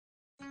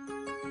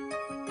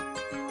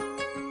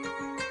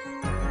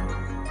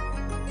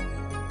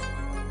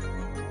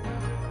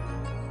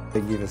I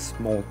give a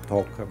small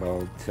talk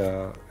about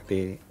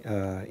the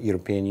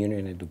European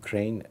Union and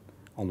Ukraine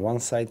on one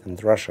side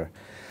and Russia.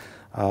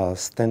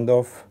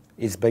 Standoff,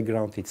 its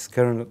background, its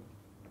current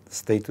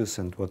status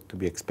and what to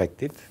be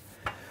expected.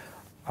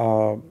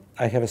 I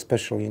have a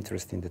special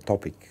interest in the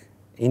topic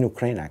in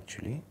Ukraine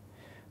actually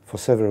for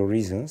several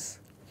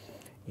reasons.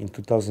 In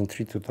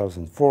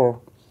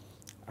 2003-2004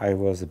 I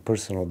was a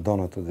personal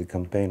donor to the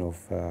campaign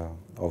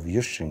of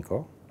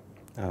Yushchenko,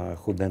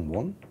 who then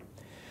won.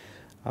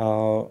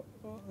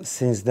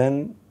 Since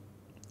then,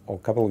 or a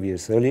couple of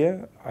years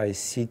earlier, I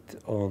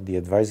sit on the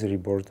advisory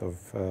board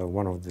of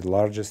one of the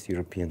largest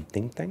European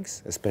think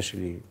tanks,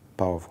 especially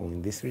powerful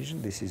in this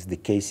region. This is the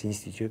Case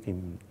Institute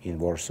in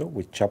Warsaw,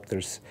 with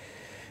chapters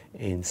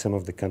in some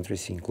of the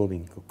countries,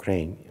 including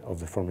Ukraine, of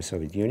the former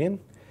Soviet Union.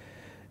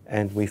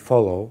 And we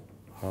follow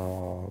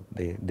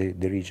the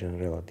region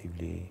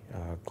relatively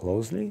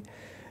closely.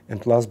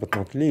 And last but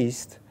not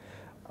least,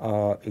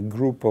 a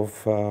group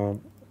of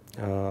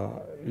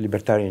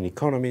libertarian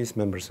economists,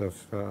 members of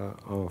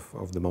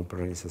the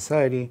Montpellier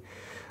Society,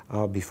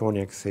 before the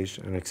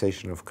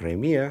annexation of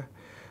Crimea.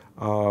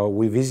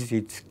 We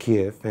visited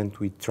Kiev and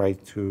we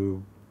tried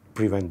to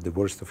prevent the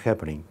worst of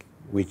happening,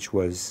 which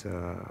was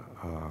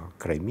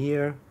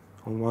Crimea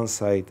on one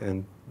side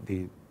and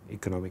the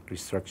economic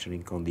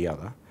restructuring on the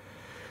other.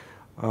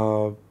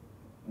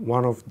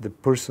 One of the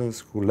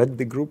persons who led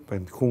the group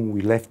and whom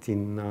we left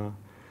in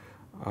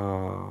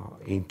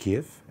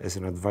Kiev as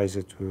an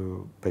advisor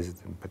to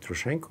President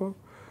Petroshenko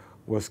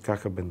was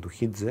Kacha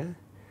Benduchidze,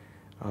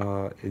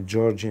 a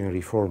Georgian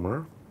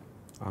reformer,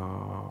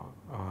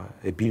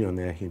 a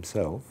billionaire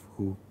himself,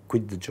 who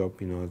quit the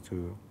job in order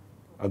to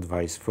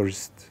advise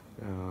first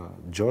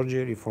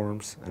Georgia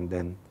reforms and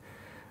then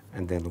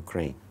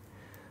Ukraine.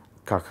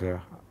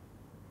 Kacha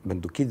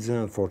Benduchidze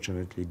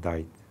unfortunately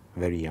died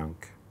very young,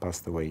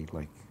 passed away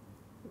like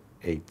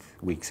 8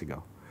 weeks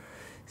ago.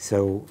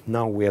 So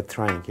now we are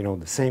trying,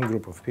 the same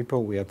group of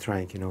people, we are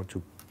trying,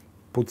 to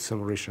put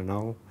some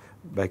rationale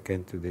back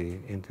into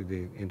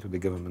the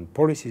government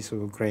policies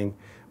of Ukraine,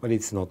 but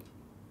it's not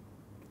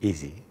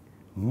easy,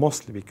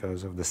 mostly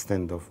because of the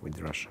standoff with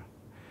Russia,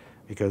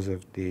 because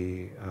of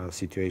the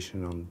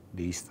situation on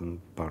the eastern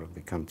part of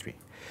the country.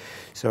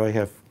 So I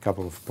have a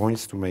couple of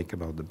points to make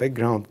about the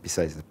background,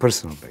 besides the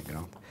personal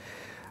background.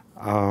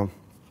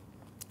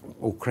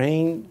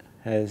 Ukraine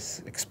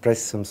has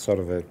expressed some sort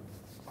of a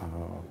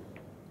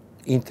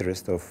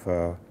interest of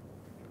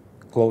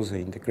closer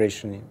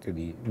integration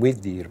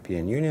with the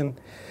European Union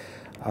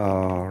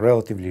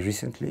relatively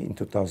recently, in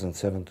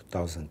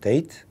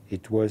 2007-2008.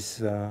 It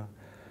was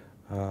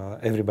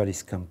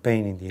everybody's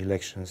campaign in the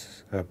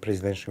elections,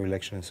 presidential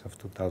elections of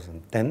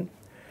 2010.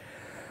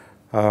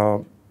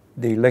 The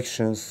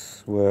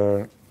elections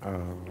were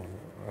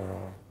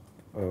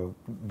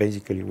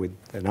basically with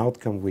an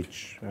outcome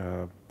which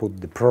put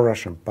the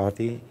pro-Russian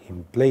party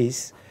in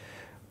place.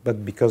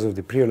 But because of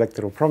the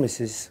pre-electoral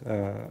promises,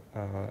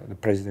 the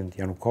President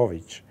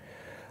Yanukovych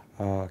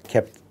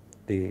kept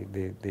the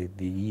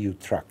EU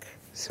track.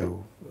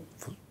 So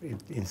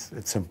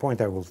at some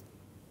point I will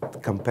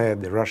compare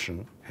the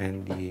Russian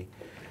and the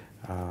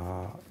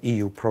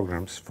EU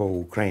programs for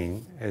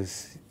Ukraine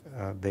as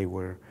they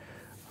were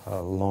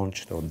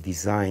launched or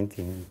designed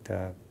in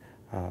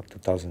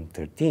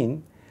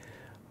 2013,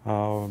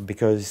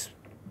 because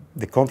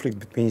the conflict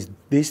between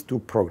these two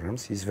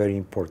programs is very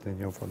important,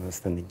 for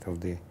understanding of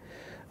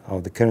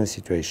the current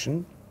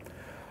situation.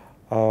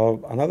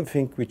 Another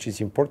thing which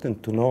is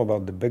important to know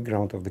about the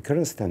background of the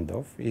current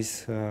standoff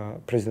is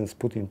President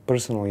Putin's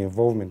personal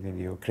involvement in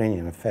the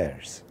Ukrainian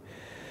affairs.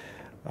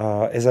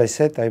 As I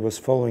said, I was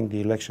following the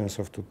elections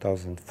of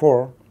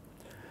 2004,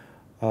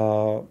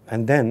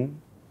 and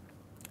then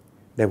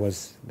there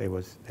was a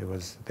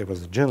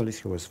journalist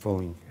who was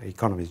following,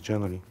 economist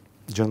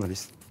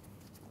journalist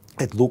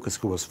at Lucas,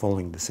 who was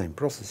following the same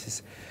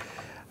processes,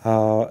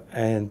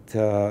 and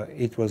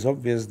it was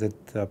obvious that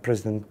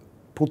President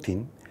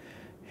Putin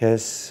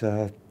has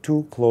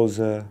too close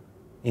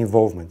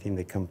involvement in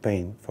the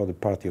campaign for the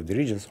party of the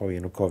regions, for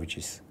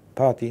Yanukovych's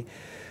party.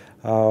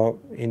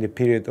 In the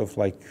period of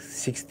like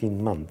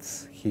 16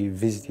 months, he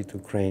visited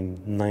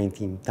Ukraine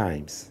 19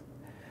 times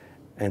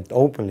and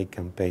openly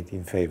campaigned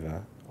in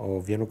favor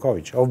of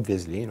Yanukovych.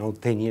 Obviously,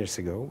 10 years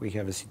ago, we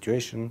have a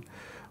situation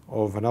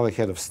of another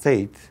head of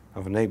state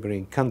of a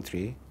neighboring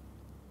country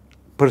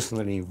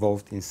personally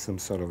involved in some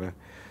sort of a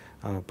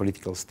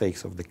political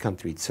stakes of the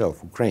country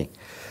itself, Ukraine.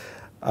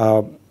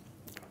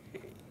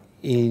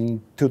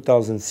 In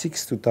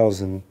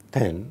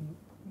 2006-2010,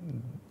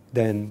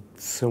 then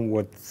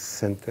somewhat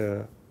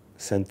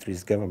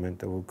centrist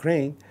government of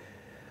Ukraine,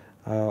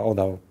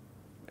 although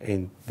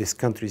in these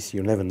countries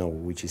you never know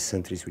which is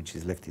centrist, which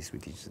is leftist,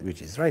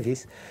 which is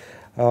rightist,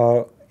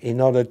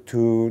 in order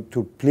to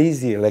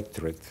please the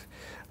electorate,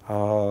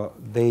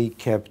 they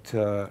kept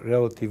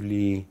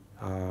relatively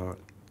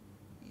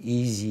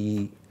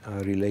easy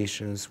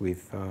relations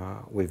with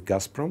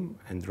Gazprom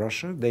and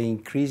Russia. They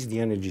increased the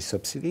energy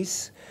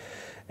subsidies,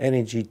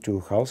 energy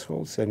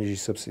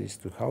subsidies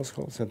to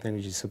households, and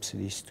energy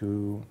subsidies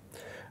to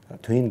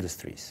to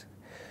industries.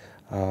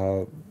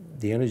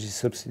 The energy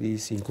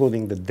subsidies,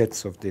 including the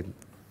debts of the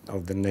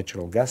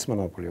natural gas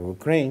monopoly of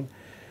Ukraine,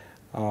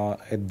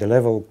 at the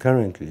level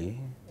currently,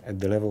 at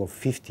the level of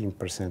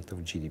 15% of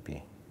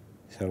GDP.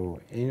 So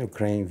in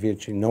Ukraine,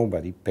 virtually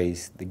nobody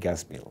pays the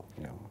gas bill,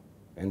 you know,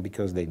 and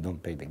because they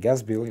don't pay the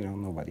gas bill, you know,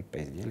 nobody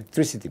pays the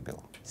electricity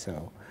bill.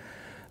 So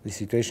the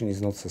situation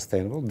is not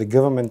sustainable. The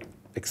government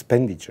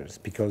expenditures,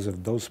 because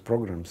of those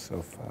programs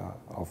of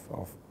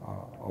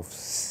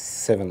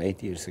 7,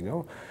 8 years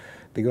ago,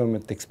 the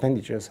government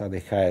expenditures are the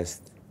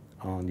highest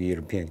on the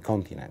European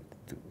continent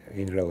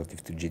in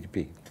relative to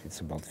GDP.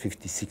 It's about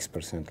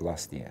 56%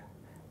 last year,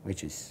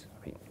 which is,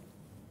 I mean,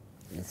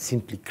 it's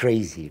simply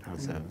crazy. You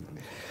know?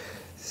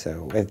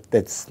 So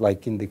that's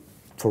like in the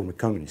former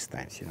communist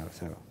times, you know.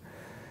 So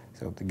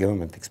the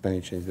government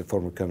expenditure in the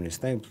former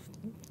communist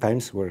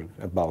times were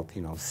about,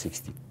 you know,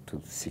 60 to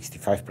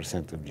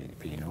 65% of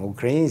GDP. You know,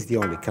 Ukraine is the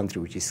only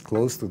country which is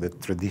close to the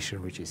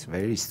tradition, which is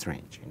very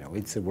strange. You know,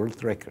 it's a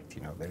world record.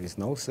 You know, there is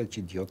no such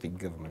idiotic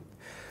government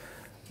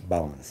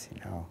balance.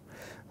 You know,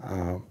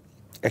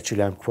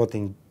 actually, I'm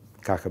quoting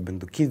Kaha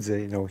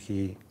Bendukidze. You know,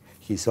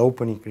 his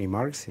opening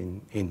remarks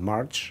in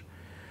March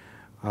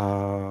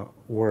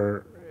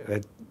were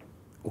that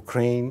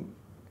Ukraine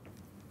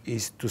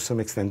is to some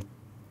extent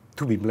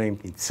to be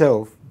blamed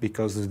itself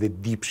because of the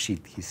deep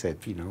shit, he said,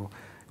 you know,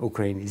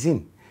 Ukraine is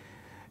in.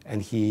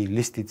 And he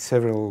listed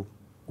several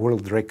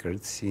world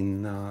records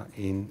in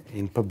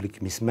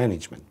public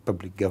mismanagement,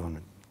 public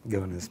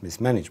governance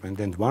mismanagement.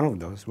 And one of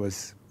those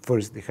was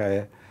first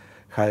the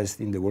highest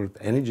in the world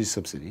energy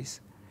subsidies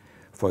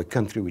for a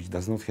country which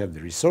does not have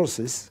the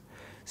resources.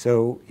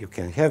 So you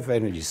can have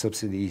energy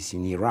subsidies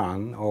in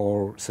Iran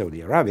or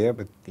Saudi Arabia,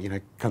 but in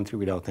a country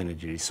without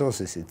energy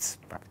resources, it's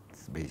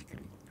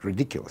basically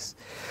ridiculous.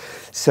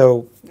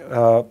 So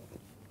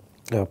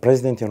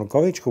President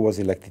Yanukovych, who was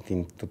elected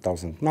in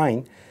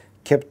 2009,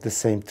 kept the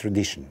same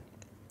tradition.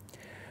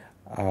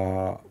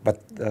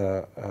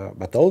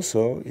 But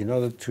also, in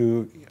order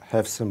to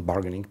have some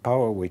bargaining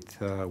power with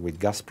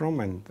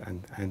Gazprom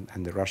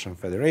and the Russian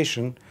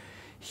Federation,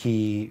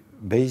 he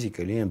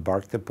basically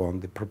embarked upon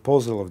the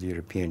proposal of the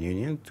European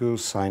Union to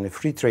sign a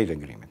free trade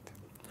agreement.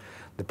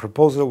 The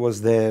proposal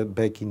was there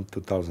back in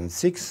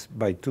 2006.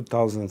 By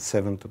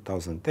 2007,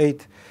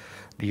 2008,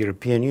 the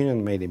European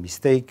Union made a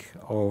mistake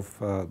of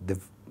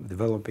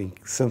developing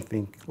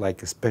something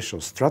like a special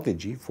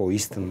strategy for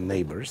Eastern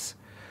neighbors,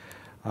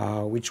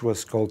 which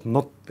was called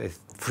not a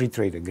free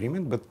trade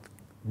agreement, but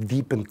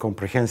deep and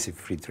comprehensive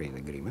free trade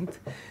agreement.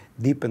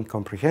 Deep and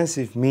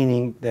comprehensive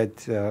meaning that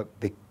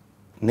the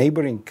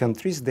neighboring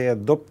countries, they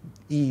adopt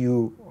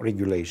EU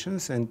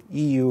regulations and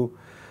EU,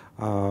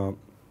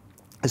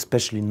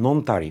 especially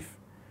non-tariff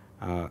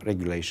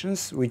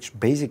regulations, which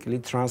basically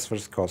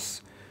transfers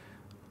costs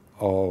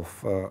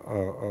of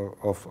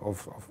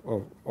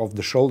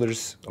the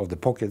shoulders, of the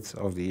pockets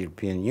of the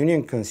European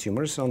Union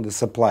consumers on the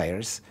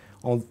suppliers,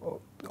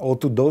 or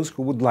to those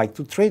who would like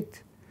to trade.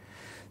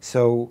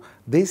 So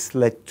this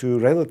led to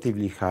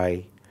relatively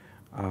high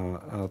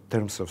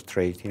terms of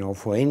trade, you know,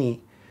 for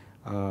any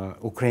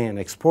Ukrainian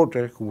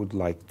exporter who would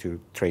like to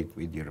trade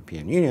with the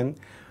European Union.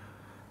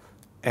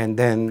 And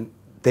then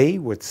they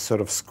were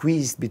sort of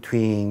squeezed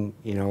between,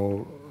 you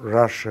know,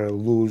 Russia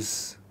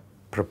loose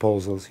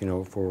proposals, you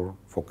know, for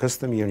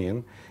custom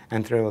union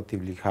and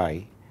relatively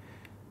high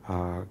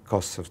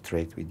costs of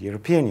trade with the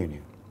European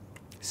Union.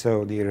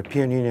 So the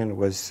European Union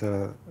was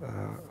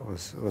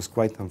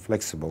quite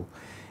inflexible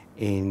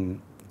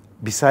in,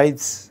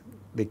 besides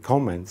the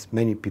comments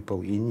many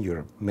people in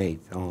Europe made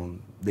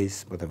on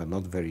this, whatever,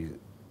 not very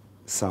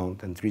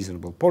sound and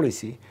reasonable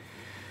policy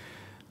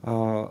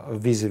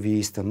vis-a-vis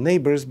Eastern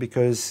neighbors,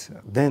 because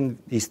then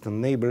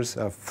Eastern neighbors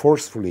are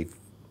forcefully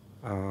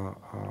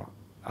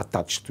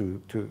attached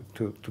to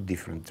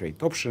different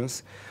trade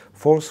options,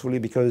 forcefully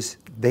because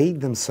they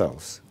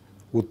themselves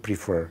would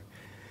prefer,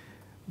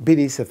 be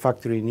this a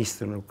factory in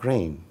Eastern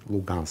Ukraine,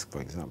 Lugansk,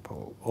 for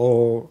example,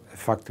 or a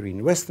factory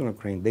in Western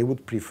Ukraine, they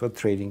would prefer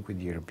trading with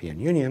the European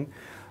Union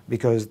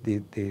because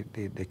the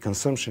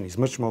consumption is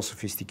much more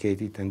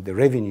sophisticated and the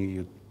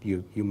revenue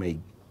you may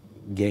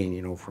gain,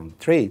 you know, from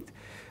trade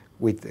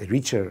with a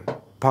richer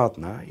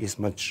partner is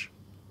much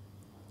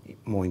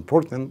more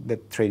important than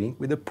trading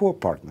with a poor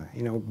partner.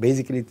 You know,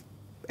 basically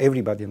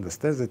everybody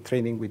understands that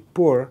trading with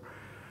poor,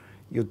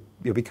 you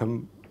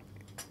become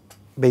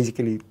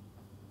basically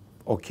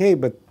okay,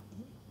 but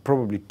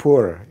probably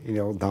poorer, you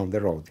know, down the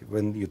road.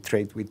 When you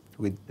trade with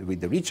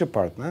the richer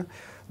partner,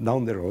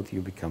 down the road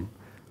you become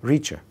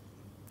richer.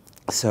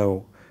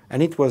 So,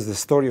 and it was the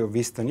story of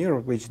Eastern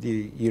Europe, which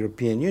the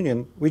European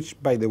Union, which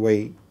by the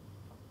way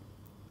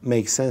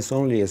makes sense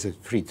only as a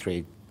free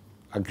trade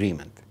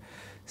agreement.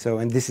 So,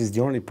 and this is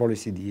the only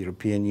policy the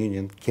European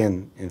Union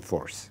can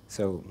enforce.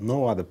 So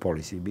no other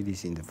policy, be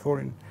this in the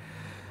foreign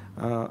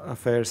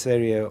affairs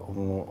area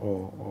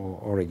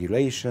or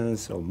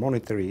regulations or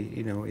monetary,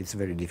 you know, it's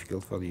very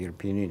difficult for the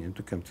European Union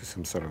to come to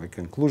some sort of a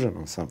conclusion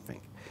on something.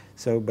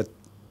 So, but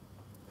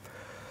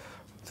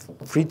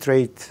free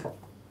trade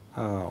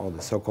or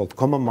the so-called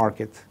common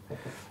market,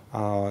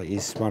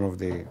 is one of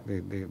the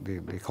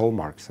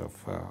hallmarks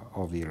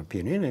of the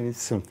European Union.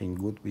 It's something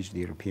good which the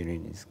European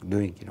Union is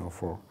doing, you know,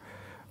 for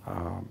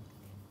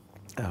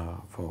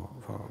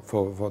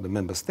the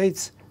member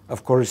states.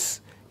 Of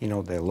course, you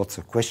know, there are lots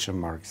of question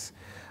marks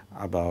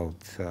about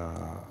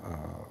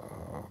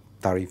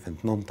tariff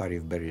and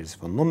non-tariff barriers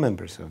for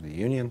non-members of the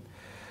Union,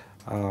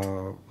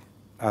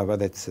 but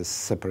that's a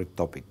separate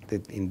topic.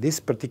 That in this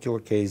particular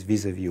case,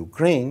 vis-à-vis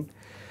Ukraine,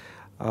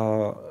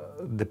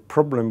 the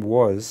problem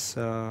was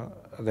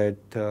that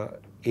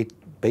it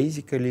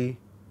basically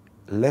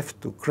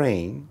left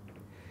Ukraine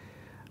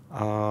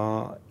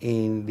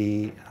in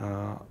the,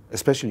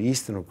 especially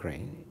eastern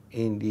Ukraine,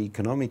 in the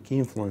economic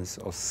influence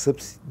of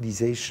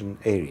subsidization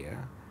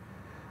area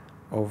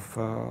of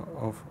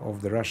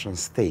the Russian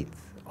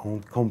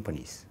state-owned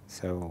companies.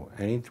 So,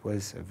 and it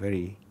was a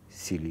very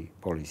silly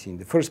policy in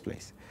the first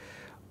place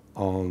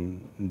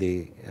on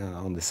the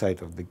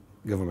side of the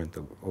government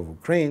of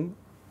Ukraine,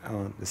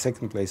 on the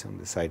second place on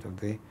the side of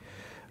the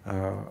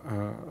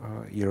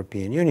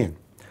European Union.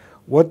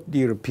 What the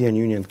European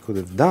Union could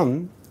have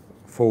done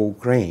for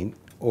Ukraine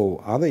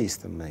or other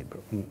eastern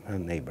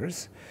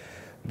neighbors,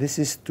 this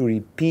is to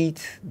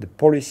repeat the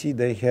policy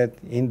they had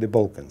in the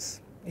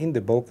Balkans. In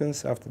the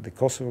Balkans, after the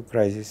Kosovo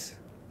crisis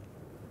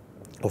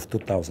of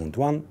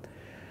 2001,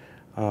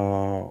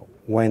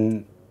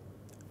 when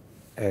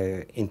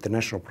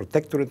international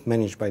protectorate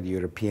managed by the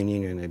European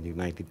Union and the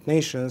United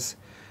Nations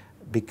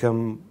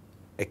become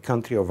a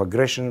country of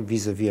aggression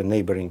vis-à-vis a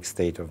neighboring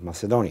state of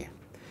Macedonia.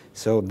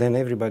 So then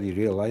everybody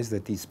realized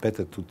that it's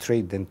better to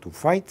trade than to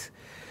fight,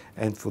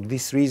 and for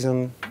this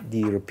reason the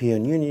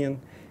European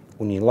Union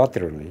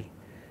unilaterally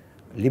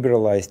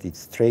liberalized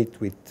its trade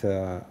with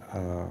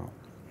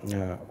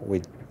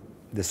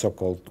the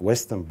so-called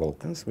Western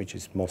Balkans, which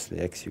is mostly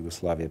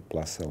ex-Yugoslavia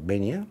plus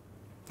Albania,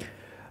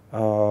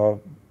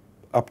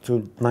 up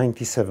to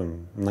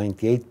 97,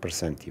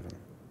 98% even.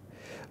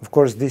 Of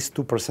course, these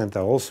 2%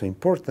 are also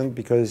important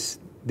because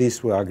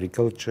these were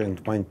agriculture and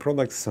wine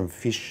products, some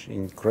fish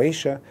in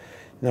Croatia,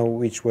 you know,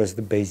 which was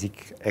the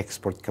basic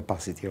export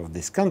capacity of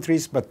these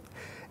countries. But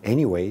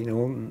anyway, you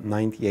know,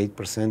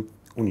 98%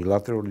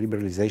 unilateral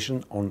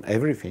liberalization on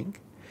everything,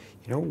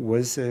 you know,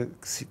 was a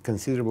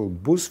considerable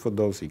boost for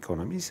those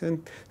economies,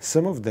 and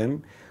some of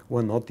them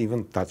were not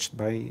even touched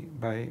by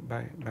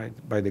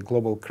the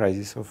global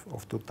crisis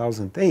of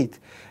 2008.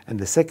 And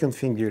the second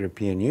thing the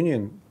European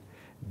Union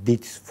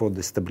did for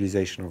the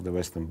stabilization of the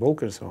Western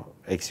Balkans, or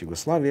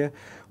ex-Yugoslavia,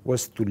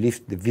 was to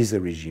lift the visa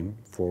regime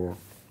for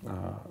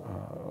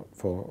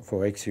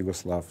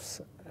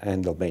ex-Yugoslavs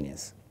and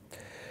Albanians.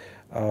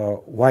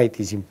 Why it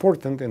is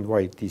important and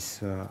why it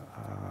is a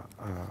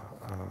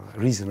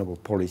reasonable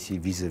policy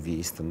vis-à-vis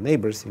eastern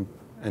neighbors,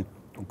 and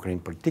Ukraine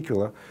in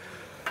particular,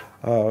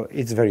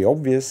 it's very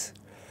obvious.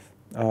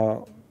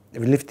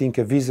 Lifting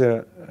a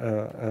visa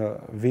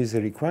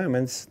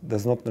requirements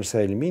does not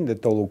necessarily mean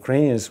that all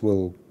Ukrainians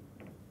will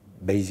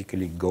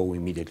basically go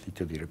immediately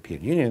to the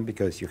European Union,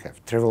 because you have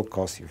travel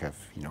costs, you have,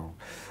 you know,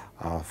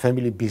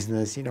 family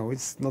business, you know,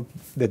 it's not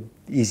that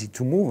easy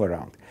to move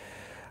around.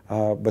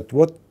 But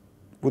what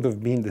would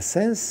have been the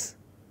sense,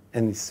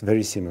 and it's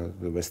very similar to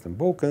the Western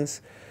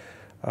Balkans,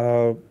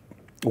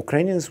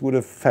 Ukrainians would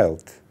have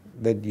felt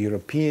that the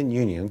European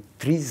Union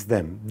treats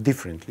them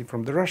differently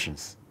from the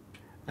Russians.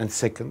 And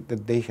second,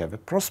 that they have a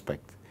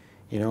prospect.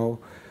 You know,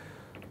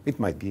 it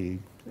might be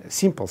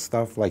simple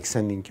stuff like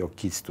sending your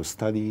kids to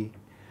study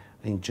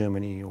in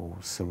Germany or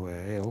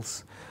somewhere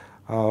else,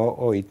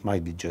 or it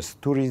might be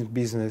just tourism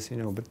business, you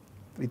know, but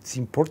it's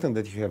important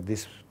that you have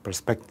this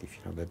perspective,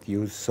 you know, that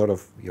you sort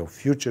of, your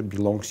future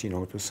belongs, you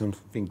know, to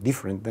something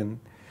different than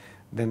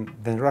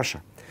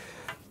Russia.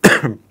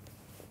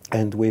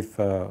 And with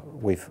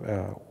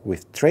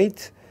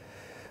trade,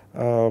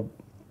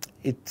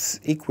 it's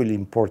equally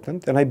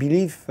important, and I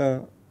believe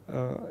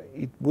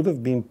it would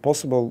have been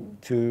possible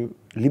to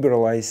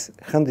liberalize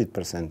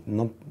 100%,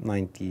 not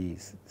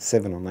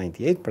 97 or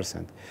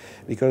 98%,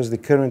 because the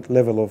current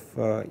level of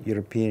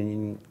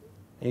European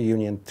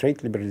Union trade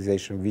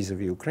liberalization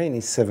vis-à-vis Ukraine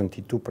is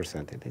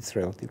 72%, and it's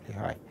relatively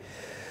high.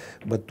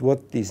 But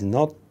what is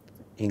not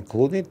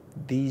included,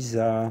 these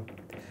are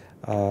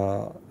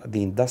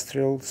the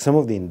industrial, some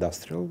of the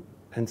industrial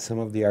and some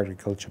of the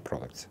agriculture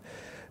products.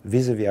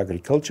 Vis-à-vis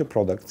agriculture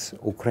products,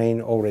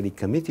 Ukraine already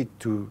committed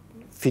to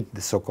fit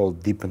the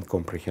so-called deep and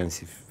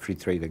comprehensive free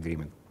trade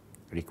agreement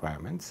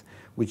requirements,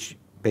 which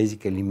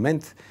basically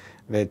meant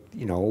that,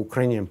 you know,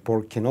 Ukrainian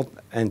pork cannot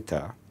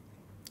enter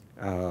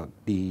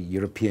the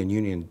European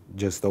Union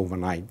just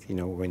overnight. You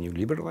know, when you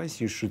liberalize,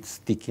 you should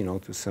stick, you know,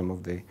 to some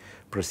of the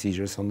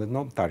procedures on the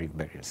non-tariff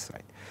barriers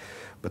side.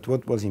 But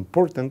what was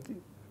important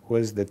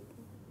was that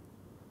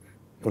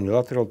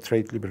unilateral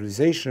trade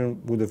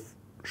liberalization would have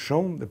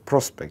shown the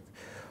prospect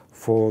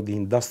for the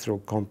industrial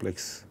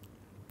complex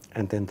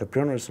and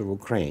entrepreneurs of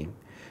Ukraine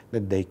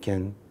that they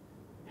can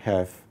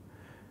have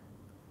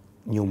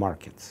new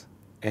markets.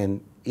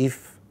 And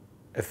if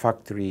a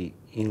factory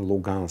in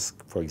Lugansk,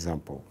 for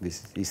example,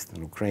 this is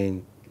eastern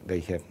Ukraine, they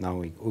have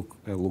now in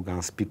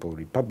Lugansk People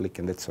Republic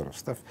and that sort of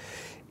stuff.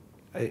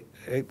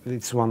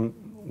 It's one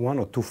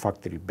or two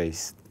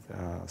factory-based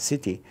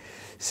city,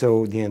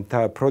 so the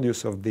entire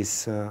produce of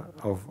this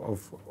of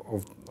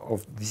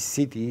this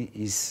city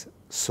is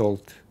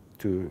sold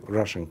to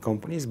Russian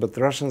companies, but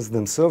Russians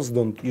themselves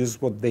don't use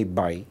what they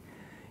buy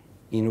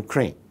in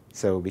Ukraine.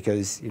 So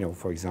because, you know,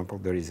 for example,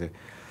 there is a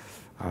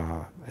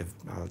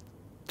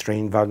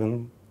train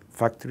wagon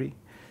factory,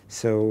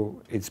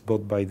 so it's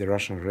bought by the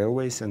Russian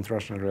railways, and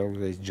Russian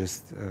railways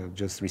just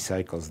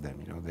recycles them.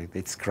 You know,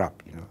 it's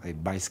scrap. You know, they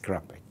buy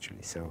scrap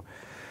actually. So.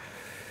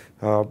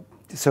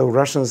 So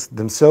Russians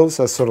themselves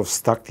are sort of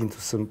stuck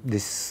into some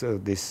this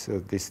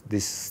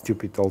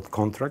stupid old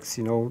contracts.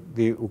 You know,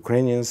 the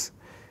Ukrainians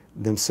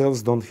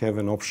themselves don't have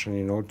an option,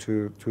 you know,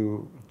 to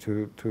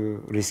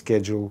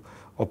reschedule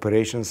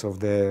operations of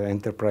their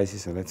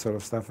enterprises and that sort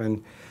of stuff,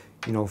 and,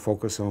 you know,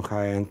 focus on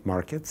high-end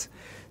markets.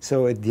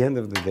 So at the end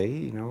of the day,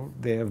 you know,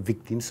 they are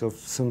victims of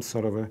some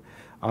sort of a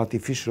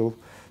artificial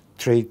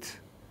trade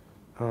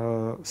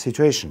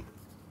situation.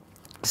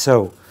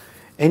 So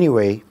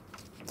anyway,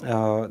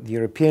 the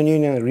European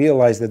Union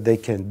realized that they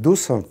can do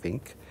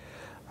something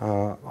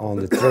on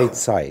the trade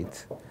side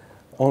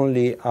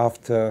only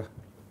after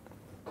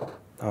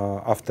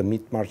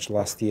mid-March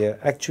last year,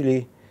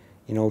 actually,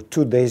 you know,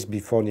 2 days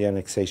before the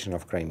annexation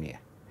of Crimea.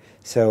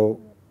 So,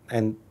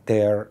 and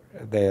their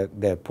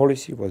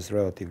policy was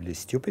relatively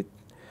stupid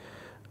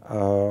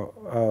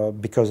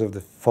because of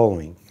the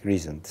following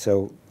reason.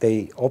 So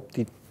they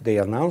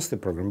announced the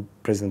program,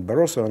 President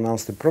Barroso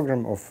announced the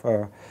program of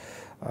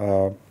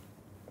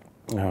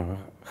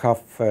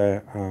half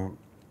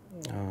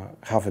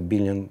a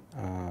billion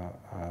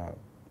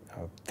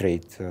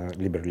trade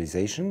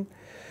liberalization,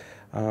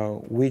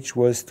 which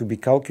was to be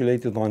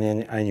calculated on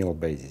an annual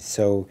basis.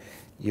 So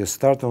you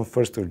start on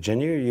 1st of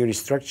January, you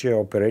restructure your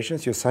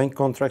operations, you sign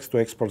contracts to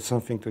export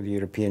something to the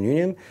European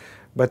Union,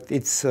 but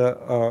it's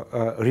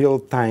a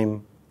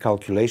real-time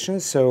calculation.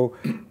 So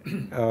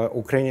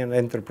Ukrainian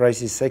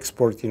enterprises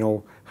export, you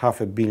know,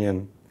 half a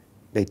billion.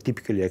 They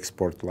typically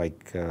export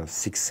like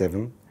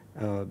 6-7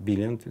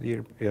 billion to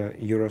the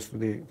euros to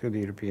the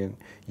European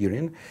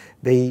Union.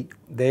 They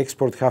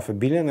export half a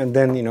billion, and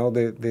then, you know,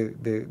 the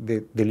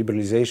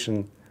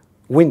liberalization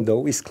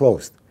window is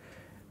closed.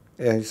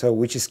 So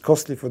which is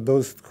costly for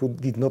those who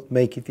did not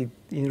make it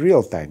in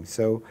real time.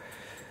 So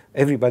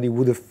everybody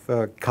would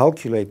have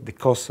calculated the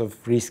cost of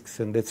risks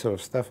and that sort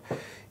of stuff,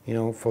 you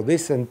know, for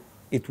this, and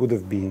it would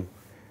have been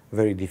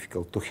very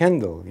difficult to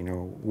handle, you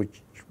know,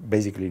 which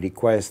basically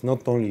requires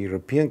not only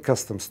European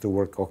customs to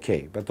work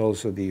okay, but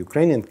also the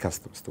Ukrainian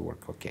customs to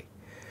work okay.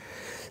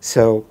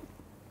 So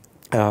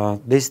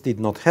this did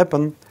not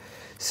happen.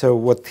 So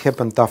what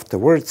happened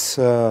afterwards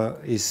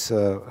is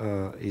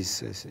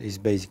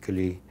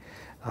basically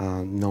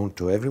known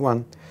to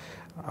everyone.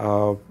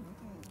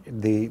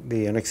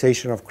 The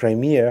annexation of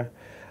Crimea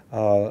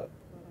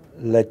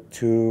led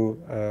to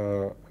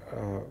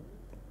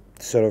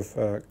sort of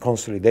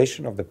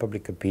consolidation of the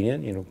public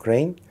opinion in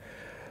Ukraine.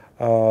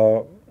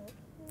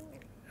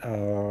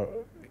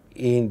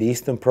 In the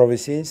eastern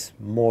provinces,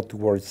 more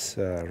towards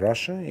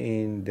Russia.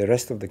 In the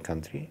rest of the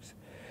countries,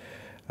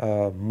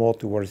 more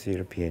towards the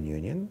European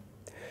Union.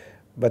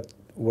 But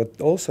what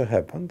also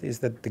happened is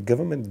that the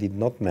government did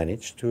not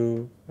manage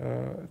to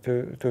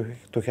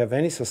have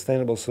any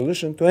sustainable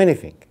solution to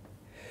anything.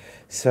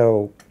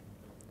 So,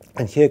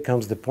 and here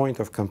comes the point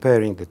of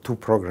comparing the two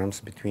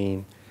programs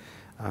between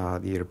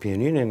the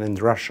European Union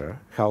and Russia,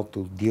 how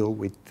to deal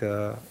with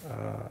the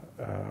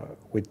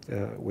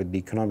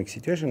economic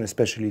situation,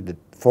 especially the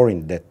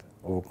foreign debt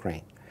of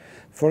Ukraine.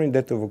 Foreign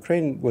debt of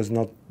Ukraine was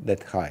not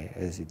that high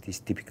as it is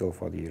typical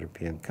for the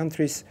European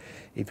countries.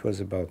 It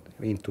was about,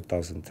 in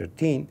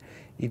 2013,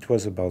 it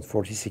was about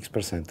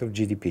 46% of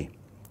GDP.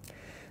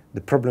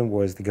 The problem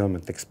was the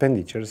government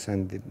expenditures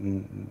and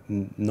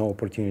no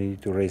opportunity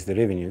to raise the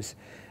revenues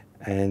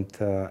and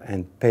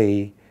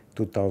pay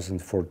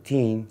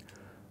 2014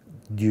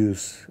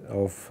 dues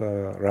of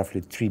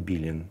roughly $3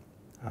 billion.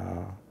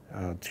 The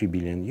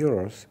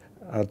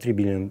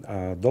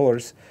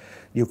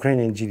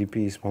Ukrainian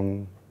GDP is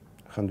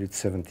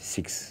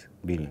 176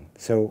 billion.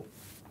 So,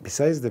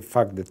 besides the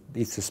fact that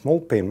it's a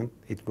small payment,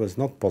 it was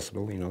not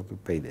possible, you know, to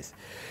pay this.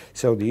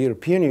 So the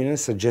European Union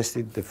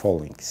suggested the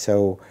following.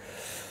 So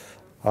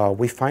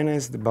we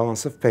financed the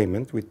balance of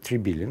payment with 3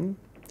 billion.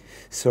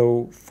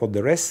 So for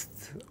the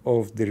rest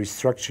of the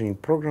restructuring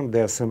program,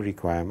 there are some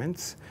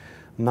requirements.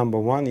 Number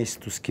one is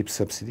to skip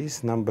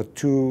subsidies. Number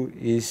two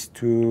is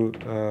to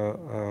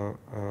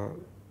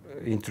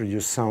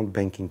introduce sound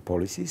banking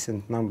policies.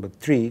 And number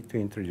three, to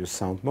introduce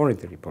sound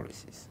monetary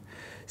policies.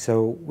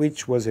 So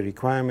which was a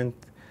requirement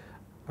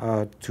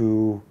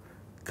to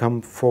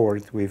come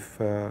forward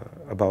with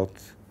about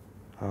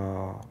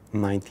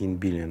 19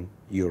 billion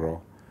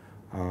euro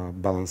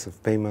balance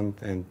of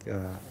payment and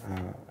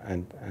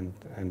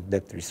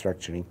debt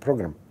restructuring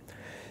program.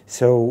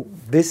 So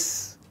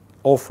this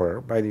offer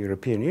by the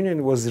European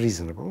Union was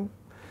reasonable.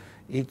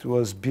 It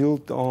was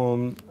built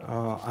on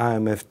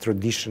IMF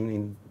tradition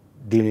in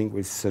dealing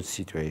with such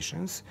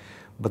situations.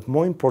 But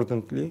more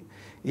importantly,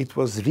 it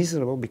was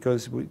reasonable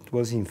because it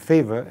was in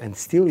favor and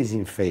still is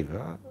in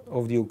favor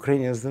of the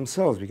Ukrainians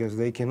themselves, because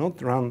they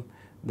cannot run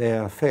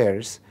their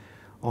affairs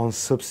on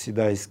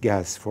subsidized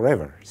gas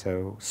forever.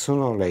 So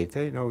sooner or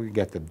later, you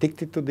get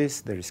addicted to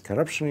this, there is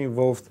corruption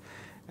involved,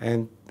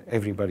 and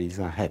everybody is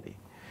unhappy.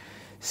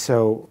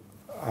 So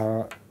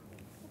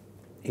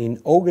in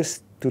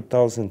August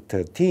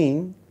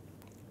 2013,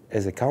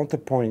 as a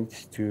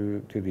counterpoint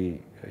to the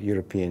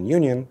European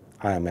Union,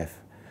 IMF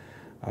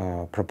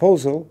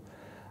proposal,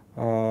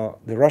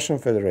 the Russian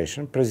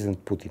Federation,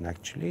 President Putin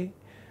actually,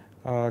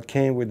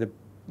 came with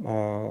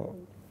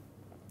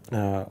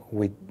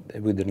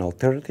an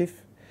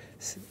alternative,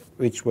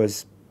 which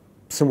was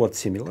somewhat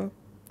similar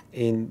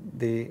in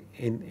the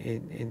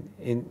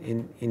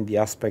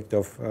aspect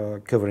of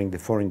covering the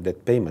foreign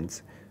debt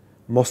payments,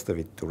 most of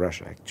it to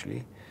Russia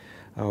actually,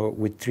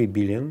 with 3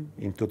 billion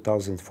in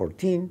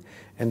 2014,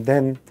 and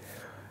then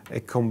a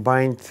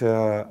combined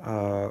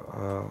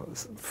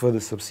further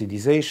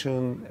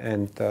subsidization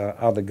and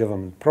other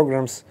government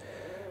programs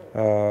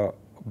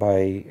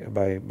by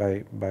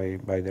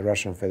the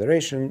Russian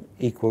Federation,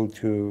 equal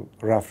to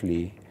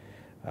roughly,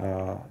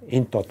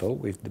 in total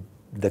with the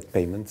debt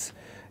payments,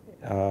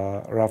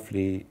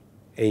 roughly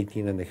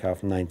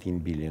 18.5, 19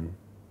 billion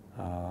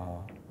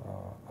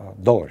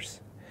dollars.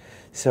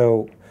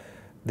 So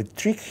the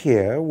trick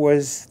here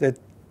was that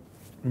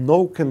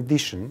no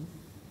condition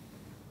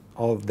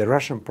of the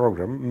Russian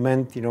program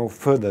meant,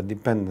 further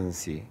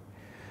dependency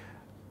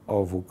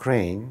of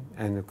Ukraine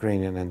and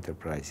Ukrainian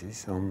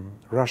enterprises on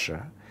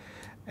Russia,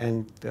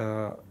 and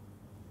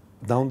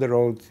down the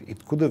road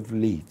it could have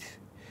led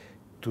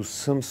to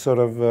some sort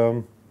of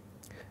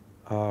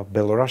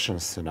Belarusian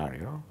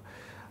scenario.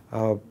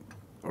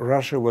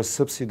 Russia was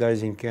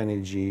subsidizing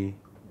energy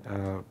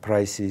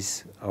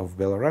prices of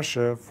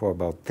Belarus for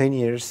about 10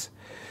 years.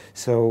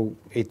 So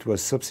it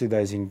was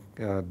subsidizing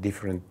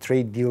different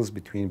trade deals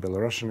between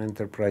Belarusian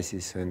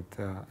enterprises and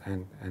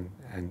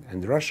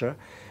Russia.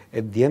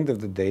 At the end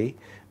of the day,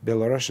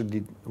 Belarus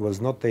was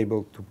not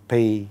able to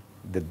pay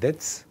the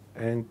debts,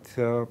 and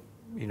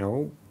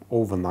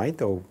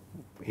overnight, or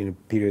in a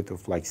period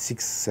of like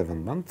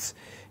 6-7 months,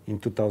 in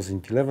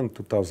 2011,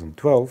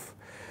 2012,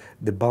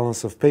 the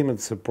balance of payment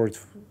support,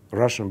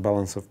 Russian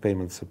balance of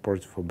payment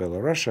support for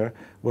Belarus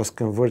was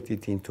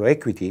converted into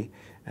equity,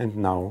 and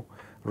now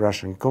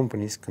Russian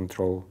companies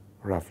control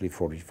roughly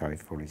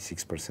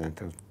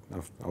 45-46%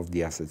 of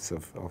the assets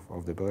of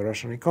the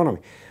Belarusian economy.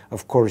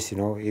 Of course,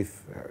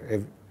 if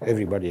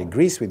everybody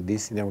agrees with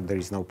this, there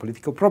is no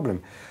political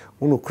problem.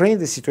 In Ukraine,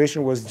 the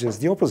situation was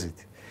just the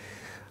opposite.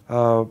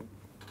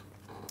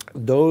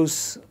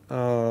 Those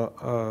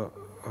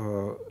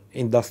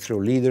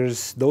industrial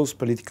leaders, those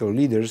political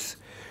leaders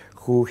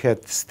who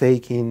had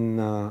stake in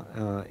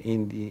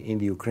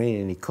the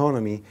Ukrainian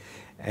economy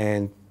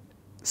and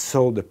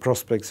saw the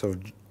prospects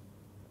of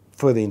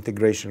further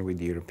integration with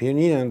the European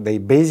Union, they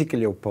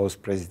basically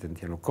opposed President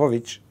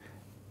Yanukovych,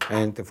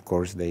 and of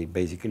course they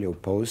basically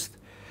opposed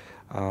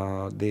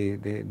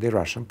the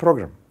Russian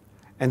program.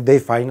 And they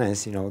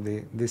financed,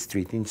 the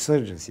street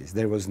insurgencies.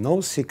 There was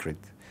no secret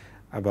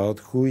about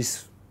who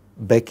is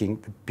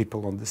backing the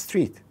people on the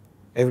street.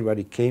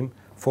 Everybody came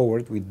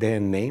forward with their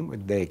name,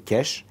 with their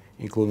cash,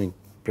 including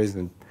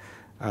President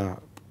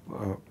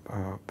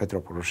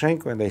Petro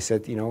Poroshenko, and they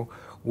said,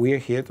 we are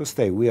here to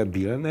stay. We are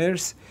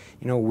billionaires.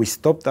 We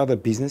stopped other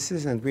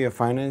businesses, and we are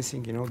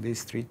financing, these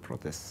street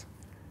protests.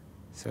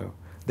 So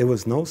there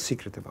was no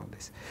secret about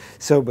this.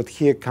 So, but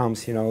here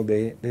comes,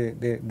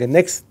 the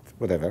next,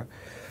 whatever,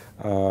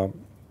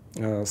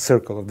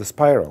 circle of the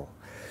spiral.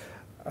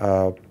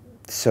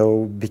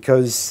 So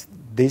because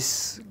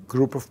this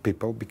group of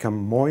people become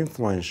more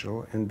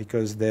influential, and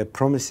because their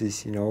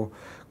promises,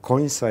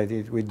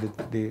 coincided with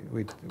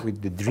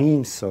the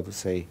dreams, so to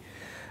say,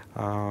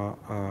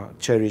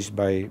 cherished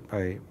by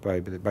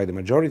the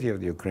majority of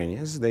the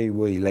Ukrainians, they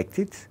were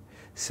elected.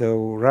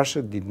 So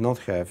Russia did not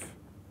have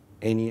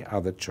any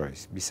other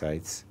choice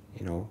besides,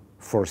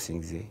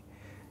 forcing the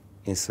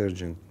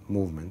insurgent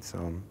movements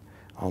on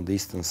the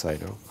eastern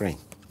side of Ukraine.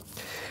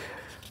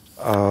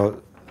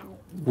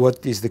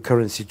 What is the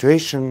current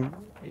situation?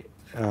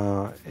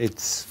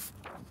 It's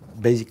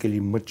basically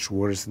much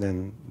worse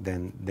than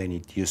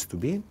it used to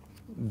be,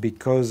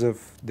 because of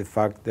the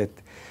fact that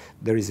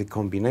there is a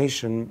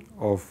combination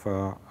of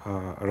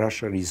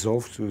Russia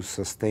resolve to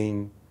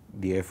sustain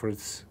the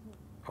efforts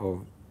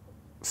of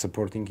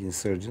supporting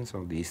insurgents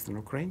of the eastern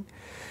Ukraine,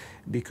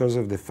 because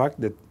of the fact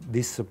that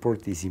this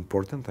support is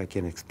important. I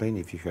can explain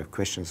if you have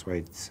questions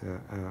why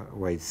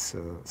it's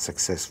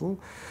successful.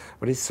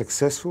 But it's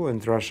successful,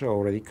 and Russia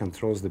already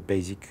controls the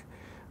basic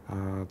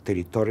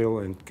territorial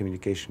and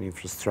communication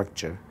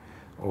infrastructure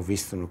of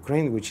eastern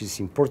Ukraine, which is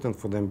important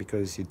for them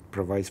because it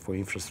provides for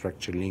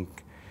infrastructure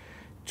link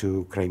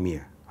to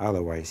Crimea.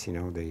 Otherwise,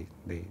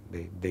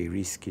 they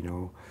risk,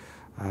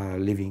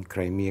 leaving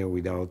Crimea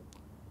without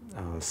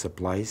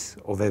supplies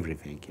of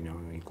everything,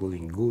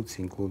 including goods,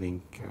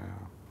 including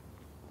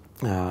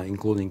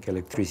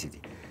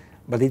electricity.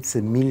 but it's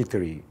a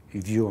military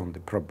view on the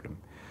problem,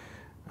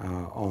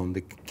 on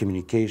the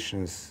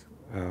communications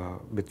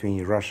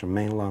between Russian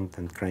mainland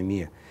and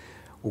Crimea.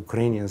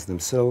 Ukrainians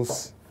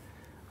themselves,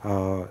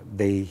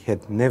 they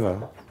had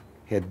never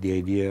had the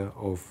idea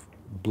of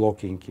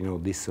blocking,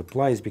 these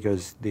supplies,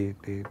 because the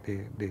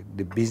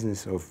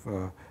business of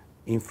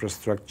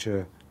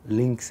infrastructure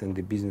links and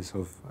the business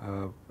of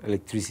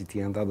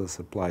electricity and other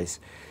supplies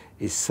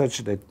is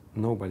such that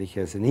nobody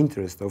has an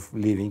interest of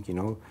leaving,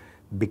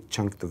 big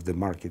chunk of the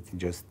market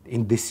just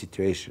in this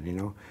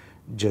situation,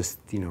 just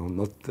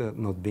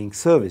not being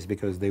serviced,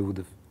 because they would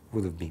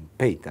have been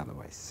paid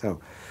otherwise. So,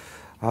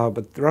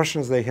 but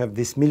Russians, they have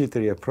this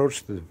military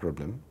approach to the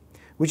problem,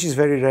 which is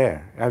very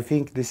rare. I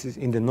think this is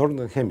in the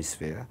northern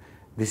hemisphere.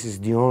 This is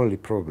the only,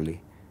 probably,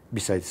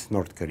 besides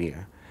North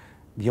Korea,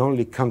 the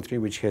only country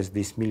which has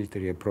this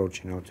military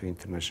approach, to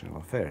international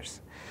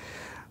affairs.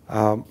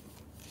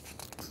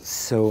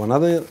 So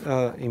another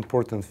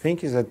important thing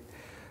is that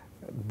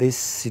this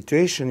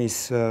situation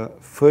is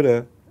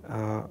further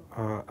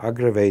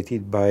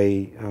aggravated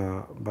by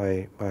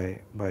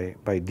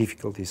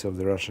difficulties of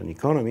the Russian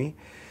economy,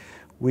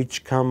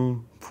 which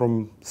come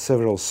from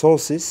several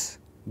sources.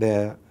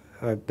 They're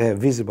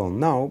visible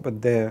now,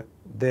 but they're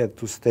there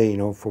to stay,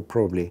 for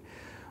probably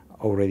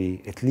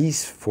already at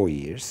least 4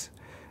 years.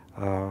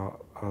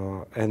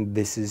 And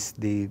this is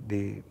the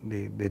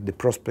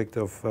prospect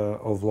of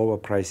lower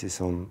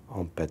prices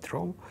on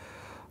petrol,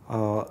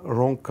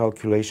 wrong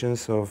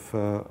calculations of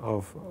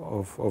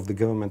the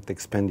government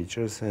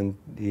expenditures and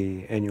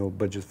the annual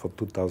budget for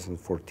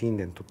 2014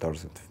 and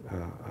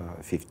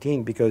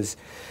 2015, because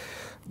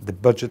the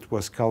budget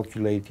was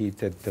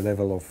calculated at the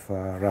level of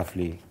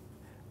roughly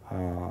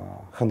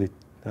 $100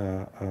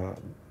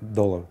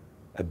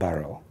 a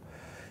barrel.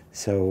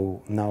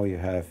 So now you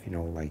have,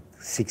 like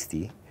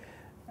 60.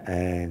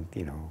 And,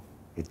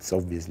 it's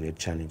obviously a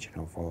challenge,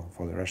 for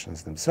the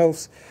Russians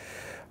themselves.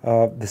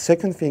 The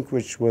second thing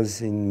which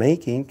was in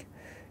making,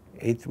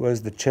 it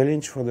was the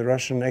challenge for the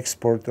Russian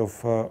export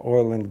of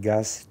oil and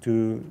gas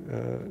to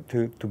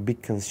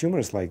big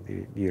consumers like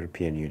the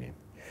European Union.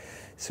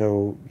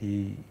 So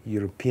the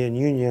European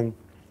Union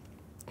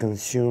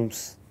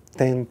consumes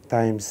 10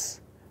 times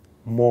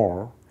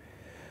more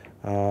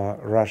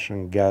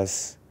Russian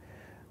gas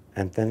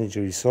and energy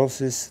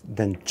resources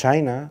than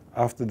China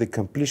after the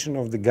completion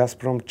of the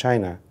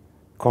Gazprom-China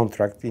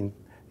contract in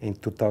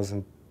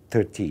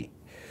 2030.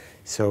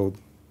 So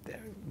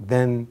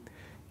then,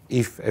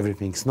 if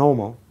everything's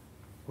normal,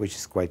 which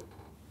is quite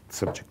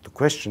subject to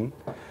question,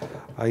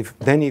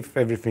 if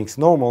everything's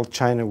normal,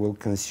 China will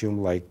consume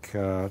like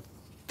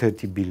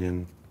 30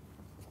 billion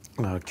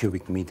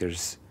cubic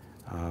meters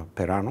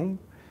per annum,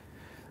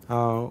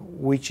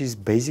 which is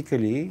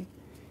basically,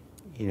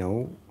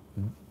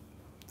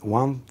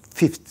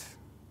 1/5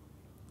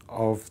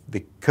 of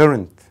the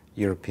current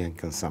European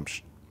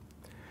consumption.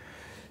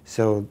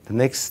 So the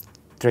next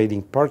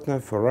trading partner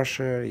for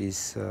Russia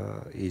is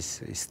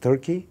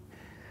Turkey,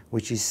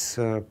 which is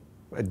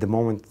at the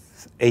moment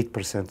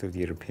 8% of the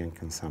European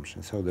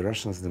consumption. So the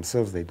Russians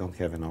themselves, they don't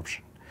have an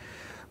option.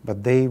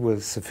 But they were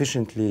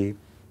sufficiently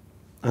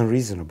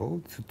unreasonable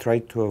to try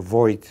to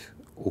avoid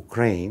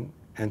Ukraine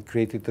and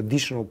created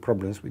additional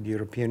problems with the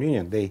European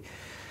Union. They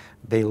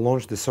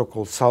launched the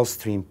so-called South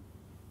Stream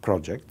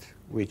project,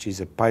 which is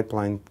a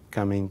pipeline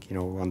coming,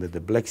 under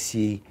the Black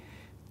Sea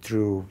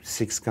through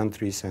 6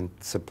 countries and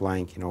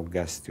supplying,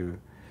 gas to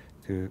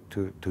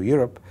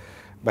Europe.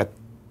 But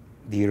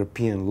the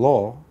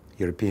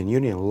European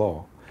Union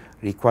law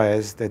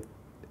requires that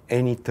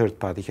any third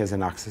party has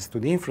an access to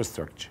the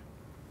infrastructure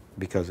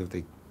because of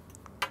the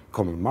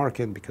common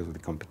market, because of the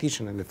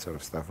competition and that sort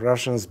of stuff.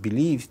 Russians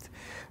believed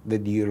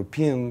that the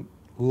European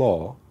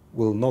law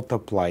will not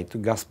apply to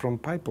Gazprom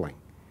pipeline,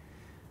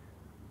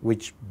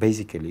 which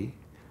basically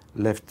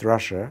left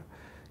Russia,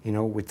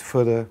 with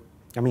further,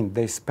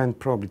 they spent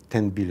probably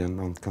 10 billion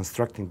on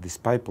constructing this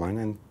pipeline,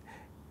 and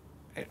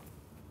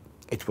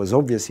it was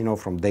obvious,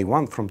 from day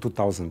one, from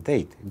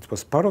 2008. It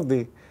was part of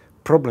the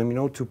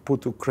problem, to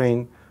put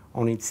Ukraine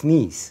on its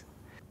knees.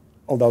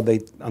 Although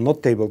they are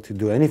not able to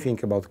do anything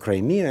about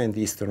Crimea and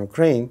eastern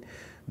Ukraine,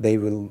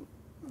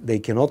 they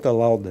cannot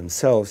allow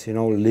themselves,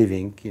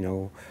 living,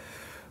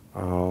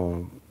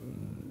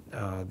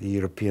 the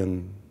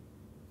European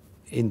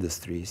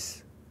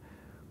industries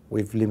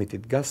with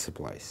limited gas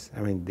supplies.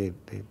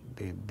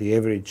 The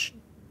average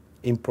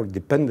import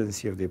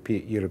dependency of the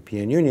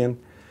European Union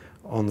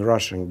on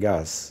Russian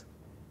gas,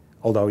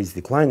 although it's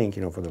declining,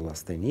 for the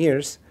last 10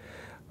 years,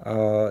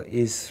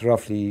 is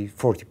roughly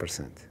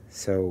 40%.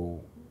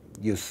 So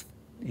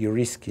you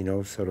risk,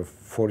 sort of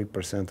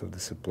 40% of the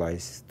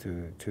supplies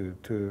to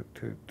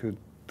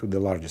the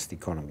largest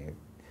economy,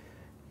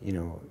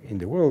 in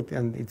the world,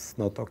 and it's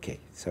not okay.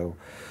 So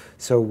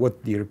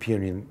what the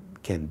European Union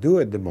can do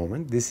at the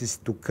moment, this is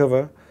to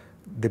cover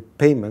the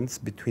payments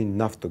between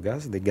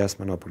Naftogaz, the gas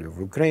monopoly of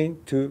Ukraine,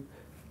 to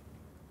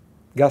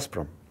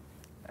Gazprom.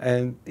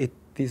 And it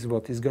is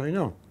what is going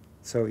on.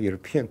 So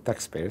European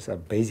taxpayers are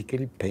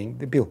basically paying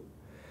the bill,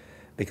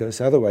 because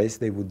otherwise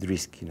they would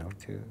risk,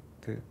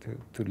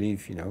 to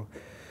leave,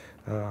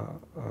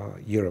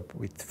 Europe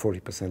with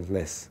 40%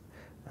 less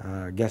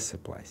gas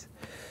supplies.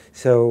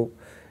 So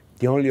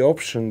the only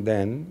option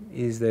then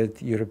is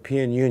that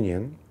European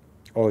Union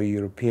or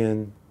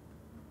European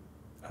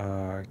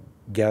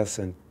gas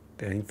and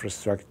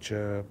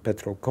infrastructure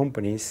petrol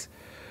companies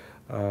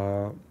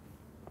have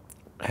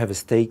a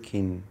stake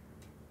in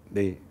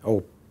the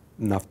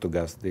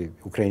Naftogaz, the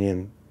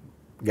Ukrainian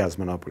gas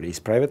monopoly is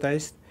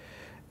privatized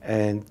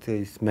and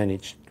is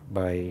managed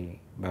by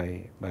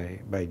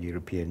the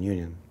European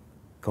Union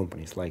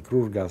companies like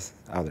Rurgas,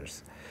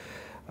 others.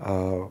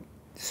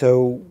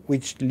 So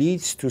which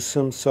leads to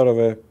some sort of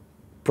a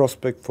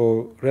prospect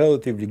for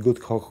relatively good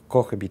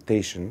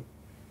cohabitation,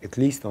 at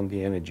least on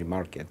the energy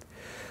market,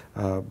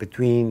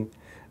 between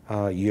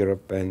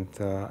Europe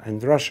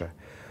and Russia.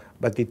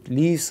 But it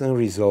leaves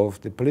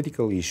unresolved the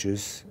political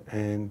issues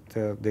and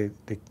the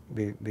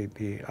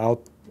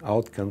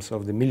outcomes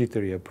of the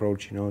military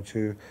approach,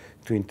 to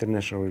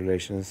international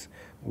relations,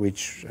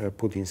 which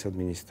Putin's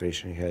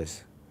administration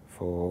has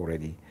for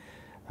already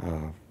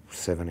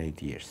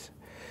 7-8 years.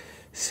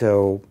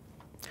 So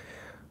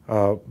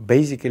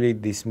basically,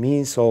 this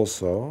means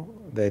also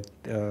that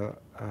a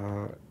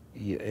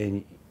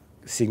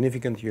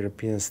significant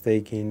European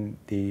stake in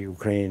the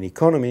Ukrainian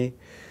economy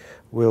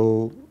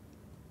will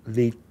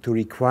lead to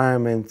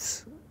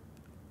requirements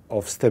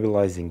of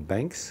stabilizing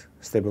banks,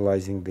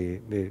 stabilizing the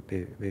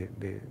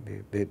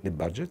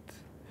budget.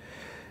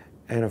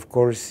 And of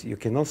course, you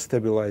cannot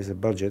stabilize a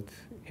budget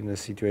in a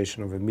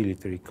situation of a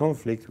military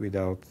conflict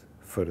without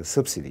further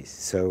subsidies.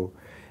 So,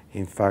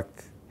 in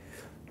fact,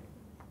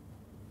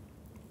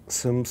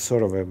 some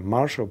sort of a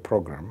Marshall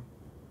program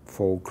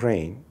for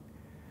Ukraine,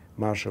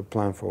 Marshall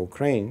Plan for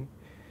Ukraine,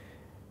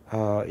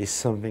 is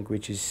something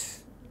which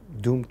is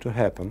doomed to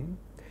happen,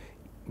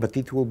 but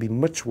it will be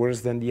much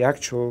worse than the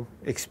actual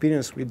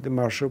experience with the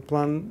Marshall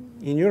Plan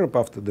in Europe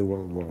after the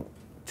World War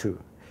II.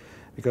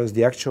 Because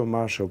the actual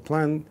Marshall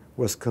Plan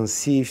was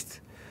conceived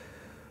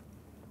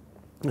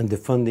and the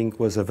funding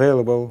was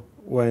available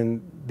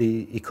when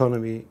the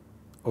economy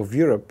of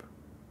Europe,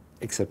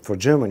 except for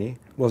Germany,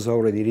 was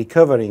already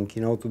recovering,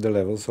 to the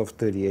levels of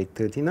 38,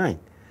 39.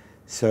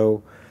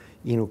 So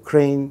in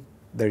Ukraine,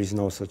 there is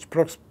no such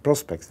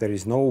prospects. There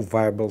is no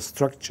viable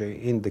structure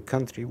in the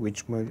country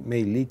which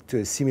may lead to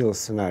a similar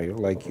scenario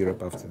like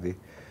Europe after the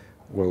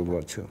World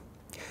War II.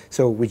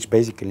 So which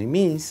basically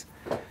means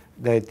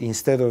that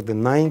instead of the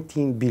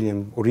 19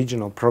 billion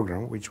original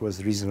program, which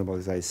was reasonable,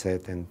 as I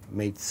said, and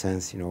made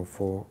sense,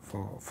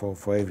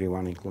 for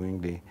everyone, including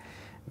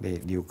the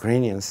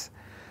Ukrainians,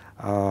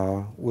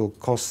 will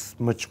cost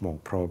much more,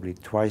 probably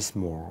twice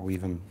more or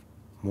even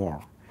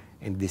more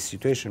in this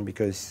situation,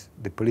 because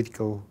the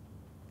political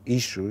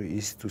issue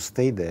is to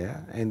stay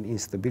there, and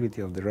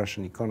instability of the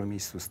Russian economy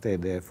is to stay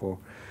there for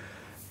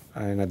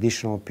an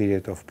additional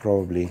period of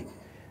probably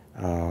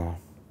 2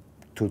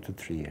 to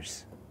 3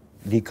 years.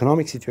 The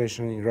economic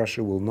situation in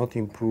Russia will not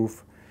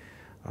improve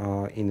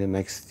in the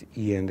next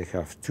year and a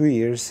half, 2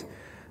 years.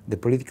 The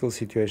political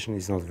situation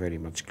is not very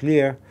much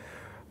clear.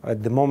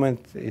 At the moment,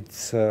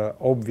 it's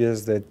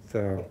obvious that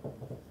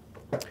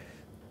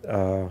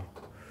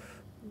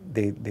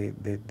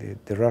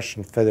the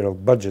Russian federal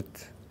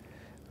budget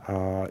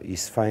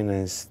is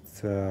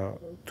financed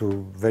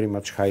to very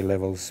much high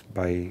levels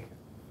by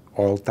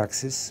oil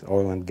taxes,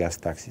 oil and gas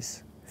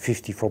taxes.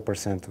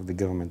 54% of the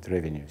government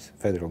revenues,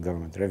 federal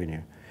government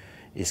revenue,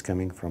 is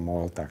coming from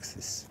oil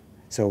taxes.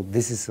 So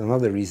this is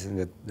another reason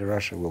that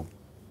Russia will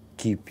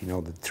keep,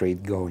 the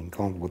trade going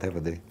on, whatever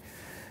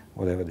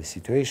the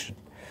situation.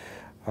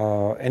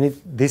 And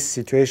this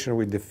situation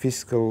with the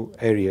fiscal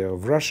area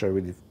of Russia,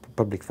 with the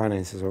public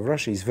finances of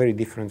Russia, is very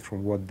different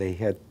from what they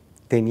had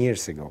 10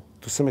 years ago,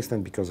 to some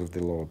extent because of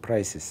the lower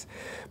prices.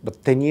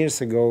 But 10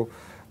 years ago,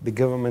 the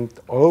government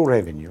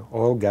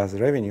oil gas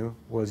revenue,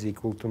 was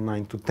equal to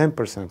 9 to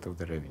 10% of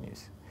the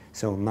revenues.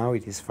 So now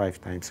it is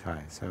 5 times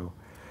higher. So,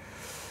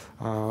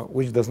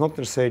 which does not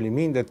necessarily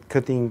mean that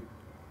cutting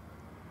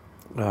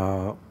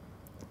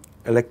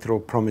electoral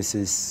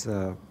promises,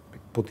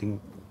 putting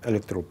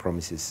electoral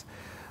promises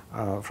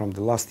from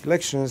the last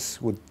elections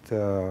would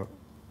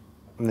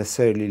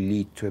necessarily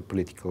lead to a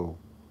political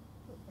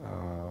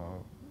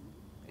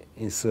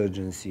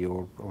insurgency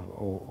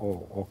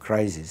or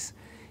crisis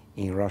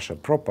in Russia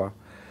proper,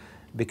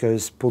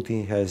 because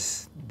Putin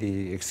has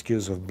the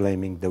excuse of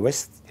blaming the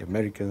West, the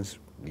Americans,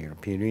 the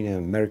European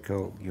Union,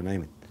 Merkel, you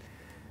name it,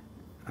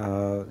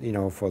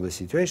 for the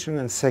situation.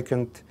 And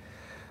second,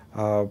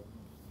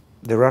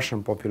 the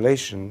Russian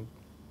population,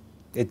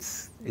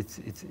 it's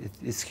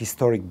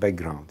historic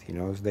background.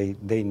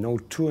 They know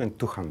 2 and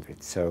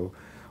 200. So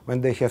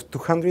when they have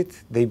 200,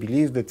 they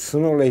believe that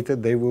sooner or later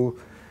they will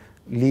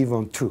live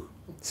on 2.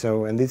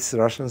 So, and it's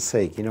Russians'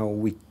 sake,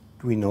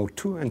 we know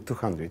 2 and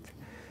 200.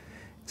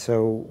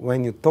 So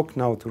when you talk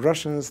now to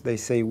Russians, they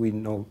say we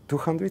know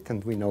 200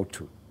 and we know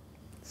 2.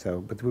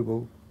 So, but we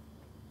will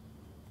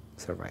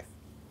survive,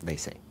 they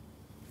say.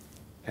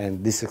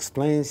 And this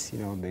explains,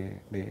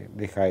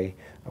 the high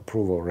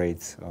approval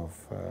rates of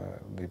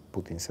the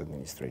Putin's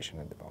administration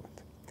at the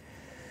moment.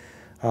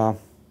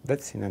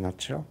 That's in a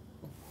nutshell.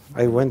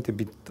 I went a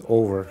bit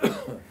over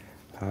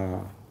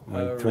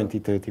my 20,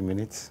 30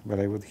 minutes, but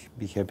I would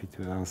be happy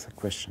to answer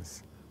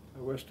questions.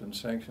 Are Western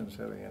sanctions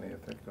having any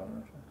effect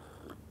on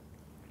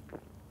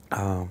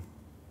Russia?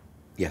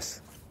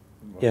 Yes.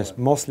 Yes,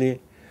 mostly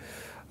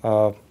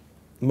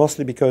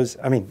because,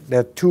 I mean, there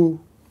are two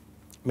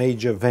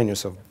major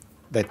venues of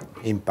that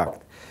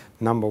impact.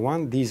 Number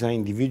one, these are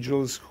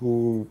individuals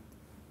who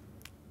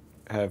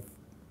have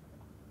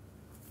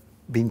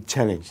been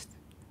challenged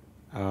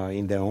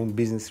in their own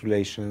business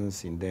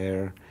relations, in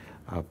their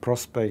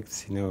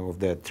prospects, of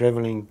their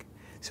traveling.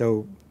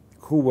 So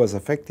who was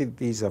affected?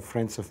 These are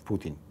friends of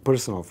Putin,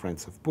 personal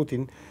friends of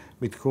Putin,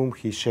 with whom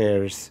he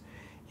shares,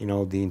 the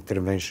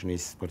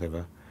interventionist,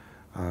 whatever,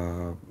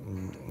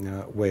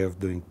 way of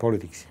doing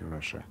politics in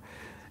Russia.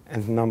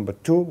 And number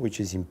two, which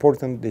is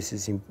important, this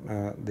is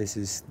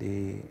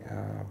the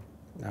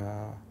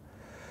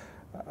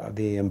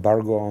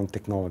embargo on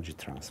technology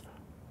transfer.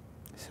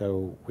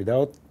 So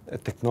without a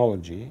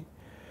technology,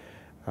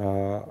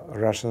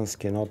 Russians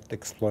cannot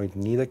exploit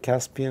neither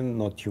Caspian,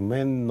 nor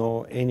Tumen,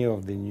 nor any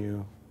of the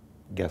new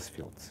gas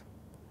fields.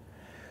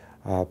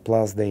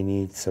 Plus, they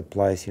need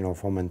supplies,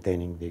 for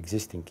maintaining the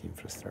existing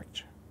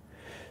infrastructure.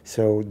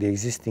 So the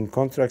existing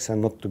contracts are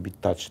not to be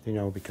touched,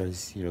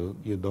 because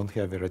you don't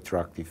have a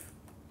retroactive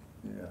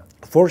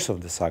force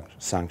of the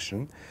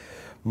sanction.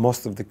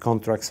 Most of the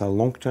contracts are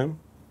long-term,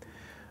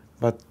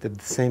 but at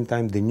the same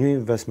time, the new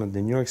investment,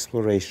 the new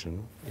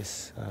exploration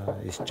is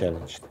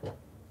challenged.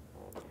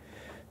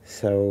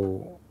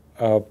 So,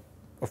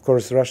 of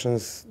course,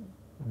 Russians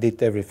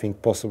did everything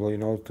possible,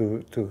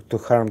 to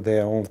harm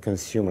their own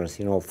consumers,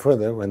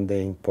 further when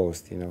they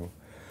imposed,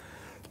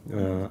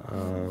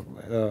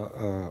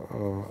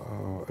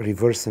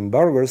 reverse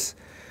embargoes.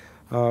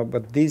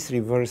 But this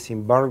reverse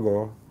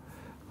embargo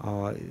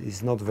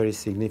is not very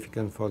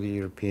significant for the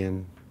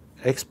European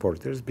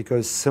exporters,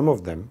 because some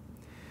of them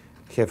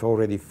have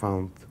already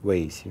found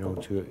ways,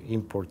 to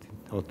import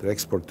or to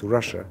export to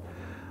Russia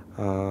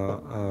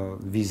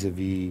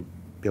vis-a-vis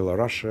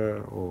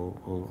Belarus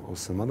or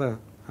some other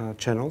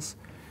channels.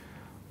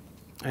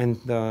 And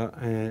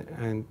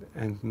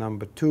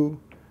number two,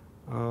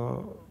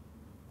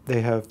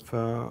 they have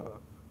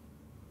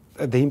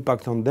the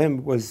impact on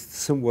them was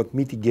somewhat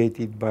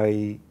mitigated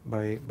by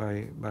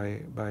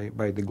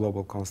the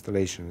global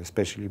constellation,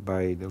 especially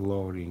by the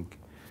lowering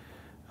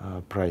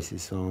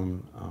prices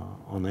on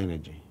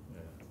energy.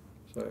 Yeah.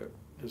 So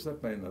does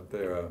that mean that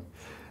there are?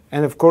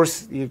 And of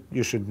course,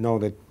 you should know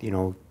that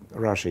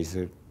Russia is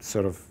a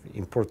sort of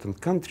important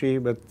country,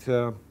 but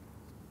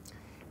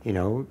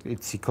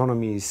its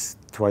economy is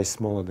twice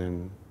smaller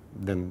than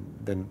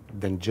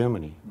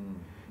Germany. Mm,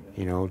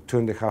 yeah.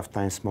 2.5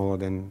 times smaller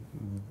than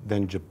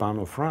Japan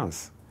or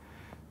France.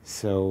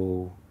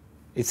 So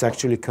it's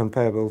actually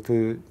comparable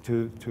to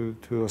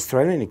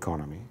Australian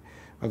economy.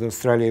 But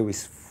Australia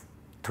with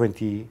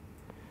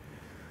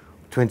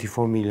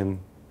 24 million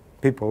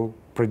people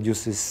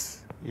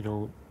produces,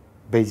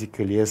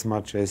 basically as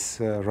much as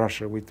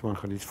Russia with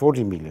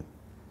 140 million,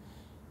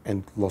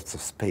 and lots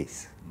of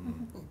space,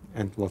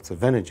 and lots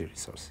of energy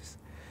resources.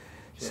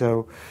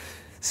 Sure.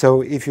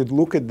 So if you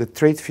look at the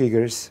trade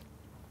figures,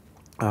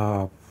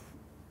 the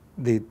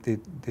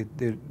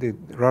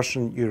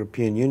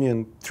Russian-European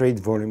Union trade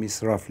volume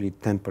is roughly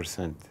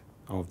 10%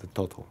 of the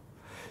total.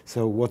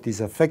 So what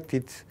is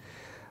affected,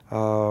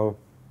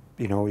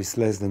 is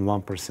less than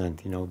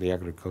 1%, the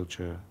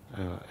agriculture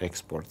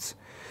exports.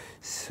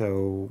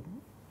 So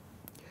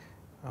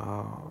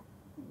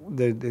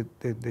the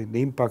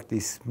impact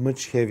is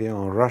much heavier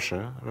on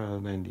Russia rather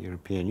than the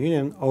European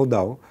Union,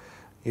 although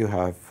you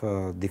have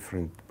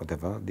different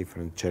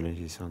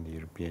challenges on the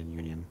European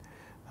Union,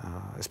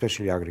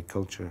 especially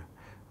agriculture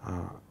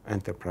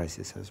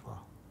enterprises as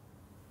well.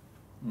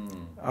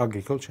 Mm.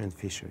 Agriculture and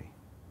fishery.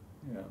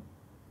 Yeah.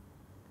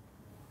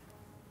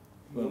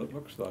 Well, it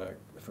looks like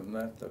from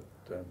that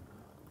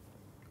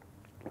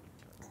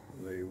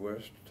the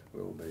West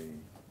will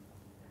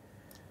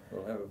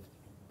have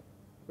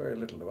very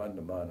little to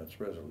undermine its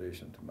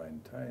resolution to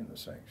maintain the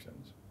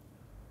sanctions.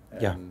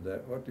 And yeah.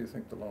 What do you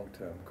think the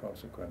long-term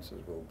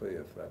consequences will be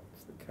if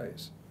that's the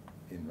case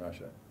in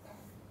Russia?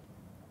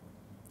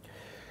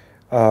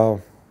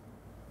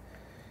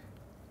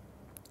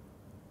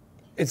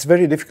 It's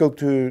very difficult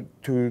to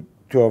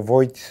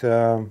avoid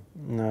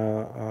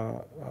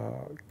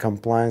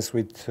compliance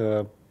with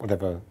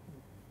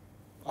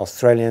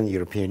Australian,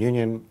 European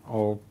Union,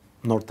 or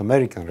North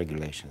American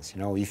regulations.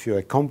 If you're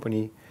a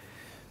company,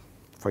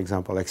 for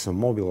example,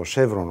 ExxonMobil or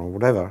Chevron or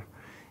whatever,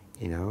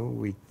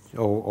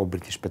 or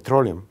British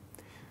Petroleum,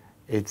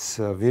 it's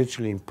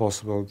virtually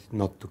impossible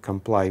not to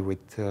comply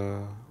with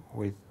the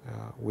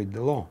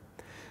law.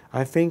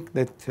 I think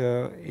that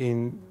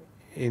in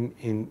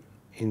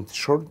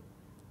short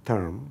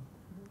term,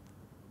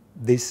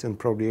 this and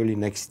probably early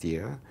next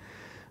year,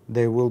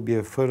 there will be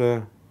a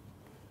further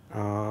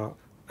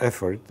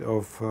effort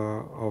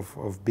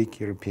of big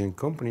European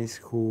companies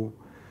who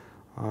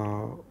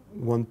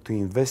want to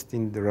invest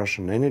in the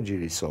Russian energy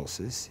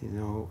resources, you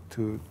know,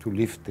 to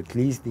lift at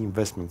least the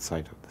investment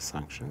side of the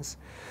sanctions.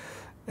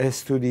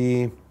 As to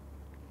the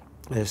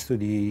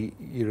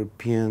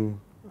European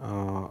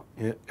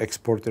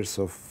exporters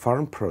of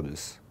farm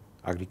produce,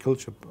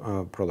 agriculture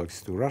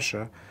products to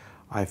Russia,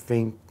 I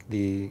think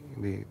the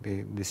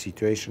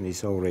situation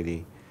is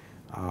already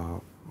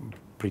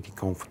pretty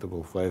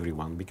comfortable for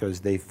everyone, because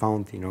they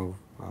found, you know,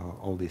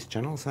 all these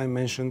channels I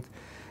mentioned,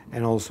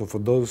 and also for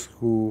those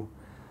who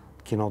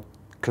can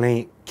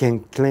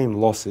claim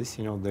losses,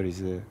 you know, there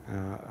is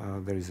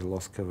a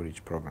loss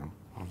coverage program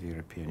of the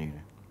European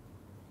Union.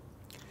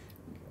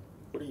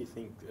 What do you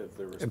think of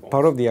the response?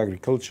 Part of the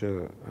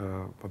agriculture,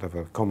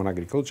 whatever common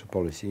agriculture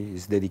policy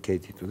is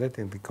dedicated to that,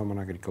 and the common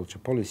agriculture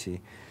policy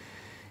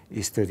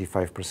is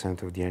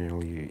 35% of the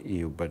annual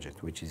EU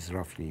budget, which is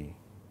roughly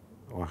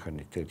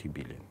 130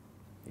 billion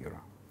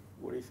euro.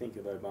 What do you think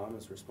of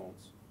Obama's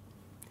response?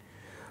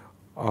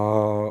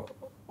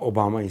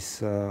 Obama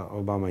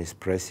is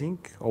pressing.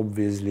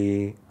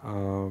 Obviously,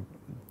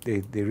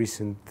 the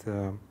recent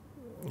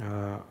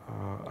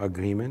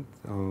agreement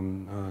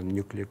on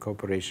nuclear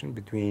cooperation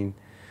between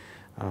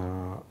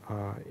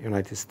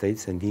United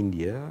States and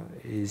India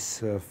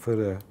is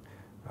further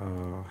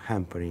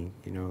hampering,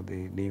 you know,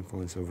 the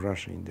influence of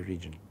Russia in the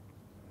region.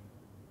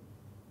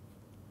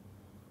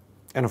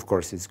 And of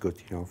course, it's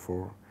good, you know,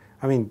 for,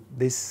 I mean,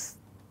 this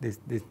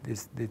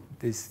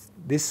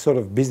sort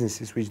of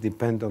businesses which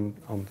depend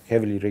on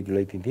heavily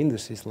regulated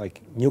industries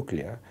like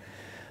nuclear,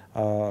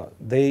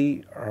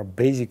 they are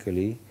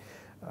basically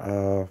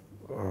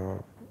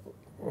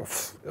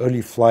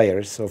early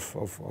flyers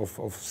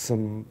of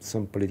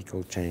some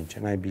political change,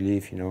 and I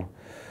believe, you know,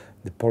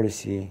 the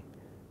policy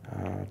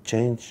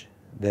change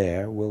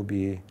there will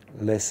be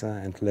lesser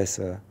and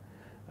lesser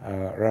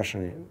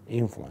Russian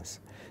influence.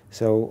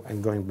 So,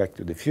 and going back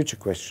to the future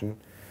question,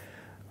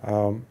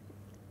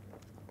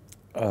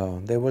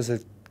 there was a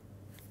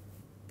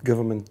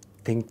government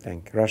think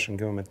tank, Russian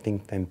government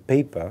think tank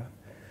paper,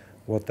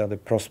 what are the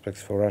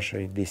prospects for Russia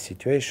in this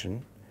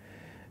situation,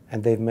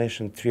 and they've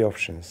mentioned three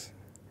options.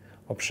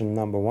 Option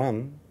number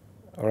one,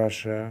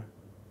 Russia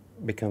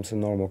becomes a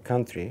normal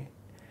country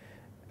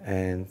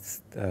and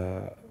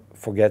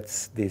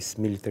forgets this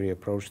military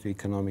approach to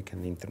economic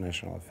and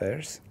international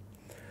affairs.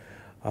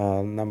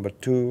 Number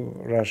two,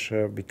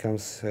 Russia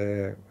becomes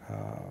a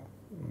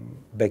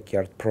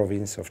backyard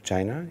province of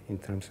China in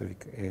terms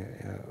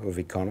of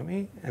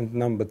economy. And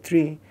number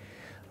three,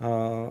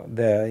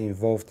 they're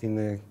involved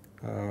in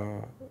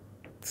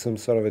some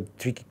sort of a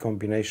tricky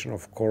combination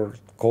of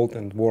cold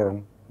and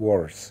warm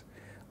wars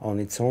on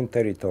its own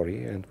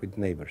territory and with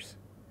neighbors.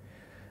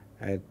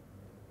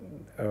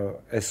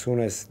 As soon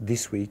as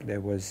this week,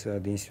 there was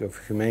the Institute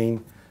of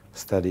Humane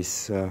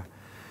Studies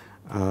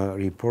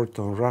report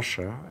on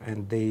Russia,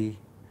 and they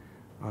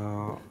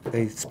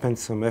spent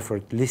some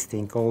effort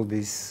listing all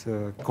these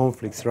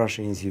conflicts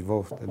Russia is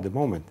involved at the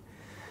moment.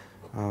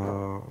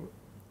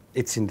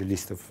 It's in the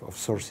list of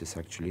sources,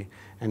 actually,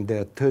 and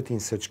there are 13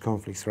 such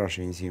conflicts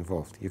Russia is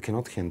involved. You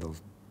cannot handle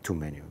too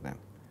many of them.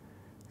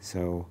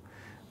 So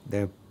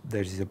there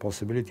is a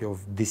possibility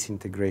of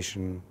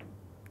disintegration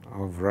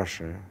of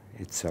Russia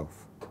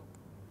itself.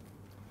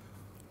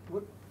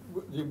 What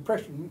the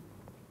impression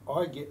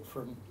I get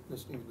from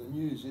listening to the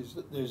news is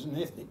that there's an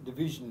ethnic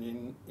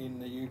division in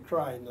the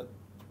Ukraine, that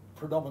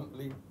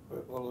predominantly,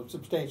 well, a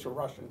substantial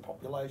Russian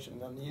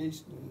population on the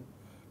east and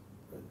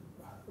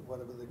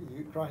whatever the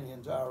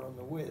Ukrainians are on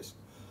the west.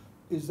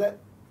 Is that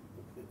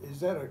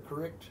a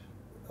correct,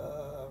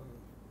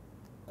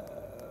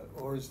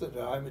 or is that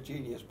a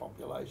homogeneous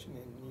population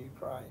in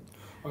Ukraine?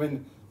 I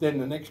mean, then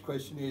the next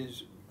question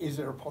is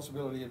there a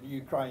possibility of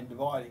Ukraine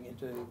dividing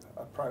into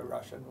a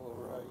pro-Russian or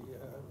a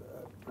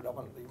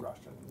predominantly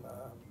Russian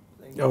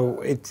thing?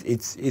 Oh,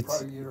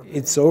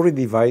 it's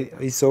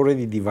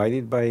already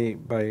divided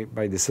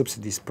by the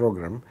subsidies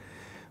program,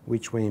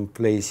 which were in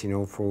place, you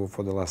know,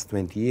 for the last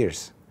 20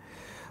 years.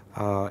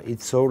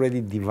 It's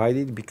already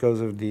divided because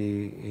of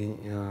the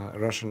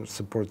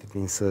Russian-supported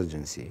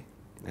insurgency,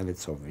 and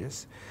it's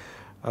obvious.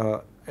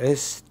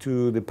 As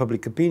to the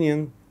public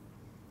opinion,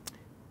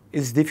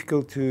 it's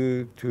difficult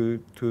to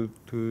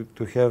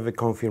have a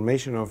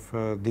confirmation of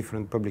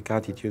different public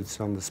attitudes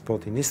on the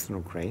spot in eastern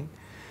Ukraine.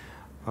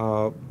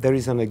 There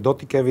is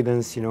anecdotic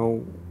evidence, you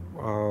know,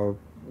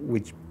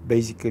 which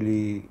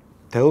basically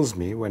tells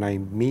me when I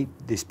meet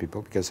these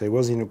people, because I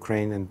was in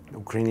Ukraine, and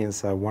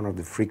Ukrainians are one of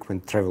the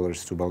frequent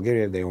travelers to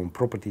Bulgaria, they own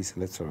properties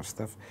and that sort of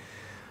stuff.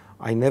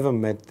 I never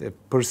met a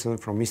person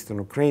from eastern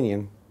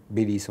Ukrainian,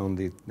 be this on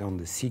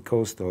the sea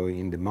coast or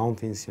in the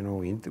mountains, you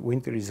know, in the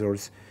winter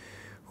resorts,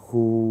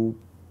 who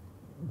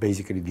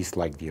basically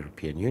dislike the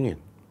European Union.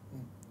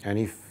 And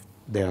if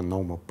they are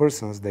normal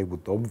persons, they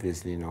would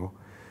obviously, you know,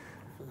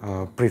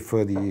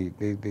 prefer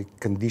the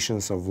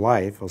conditions of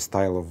life or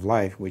style of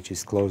life which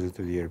is closer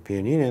to the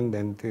European Union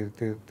than to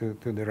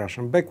the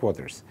Russian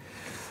backwaters.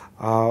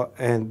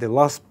 And the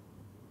last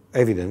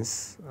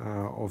evidence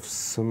of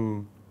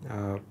some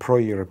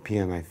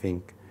pro-European, I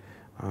think,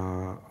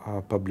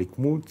 public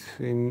mood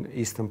in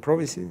eastern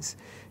provinces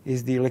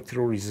is the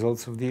electoral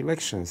results of the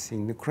elections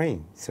in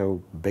Ukraine.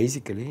 So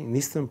basically, in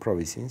eastern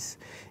provinces,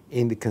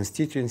 in the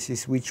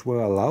constituencies which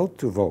were allowed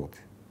to vote,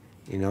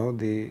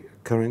 the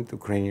current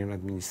Ukrainian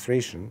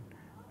administration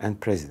and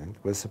president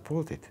were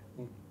supported.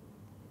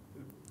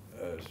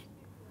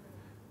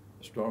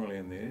 Strongly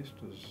in the east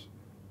as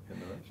in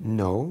the west?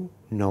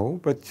 No,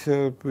 but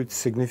with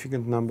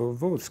significant number of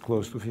votes,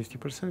 close to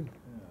 50%.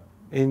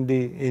 In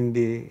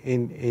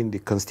the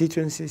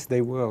constituencies,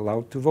 they were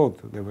allowed to vote.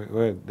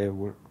 There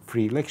were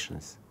free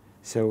elections.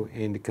 So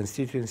in the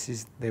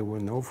constituencies, there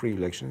were no free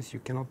elections. You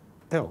cannot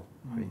tell.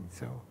 I mean,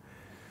 so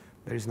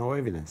there is no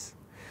evidence.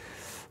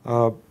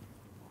 At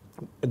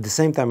the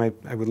same time,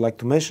 I would like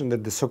to mention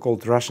that the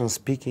so-called Russian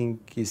speaking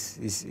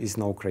is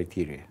no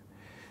criteria.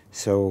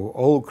 So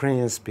all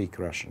Ukrainians speak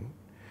Russian.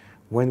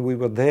 When we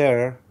were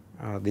there,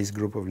 this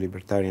group of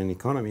libertarian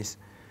economists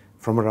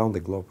from around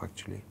the globe,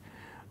 actually,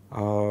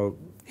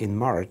 in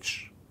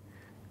March,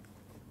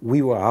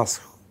 we were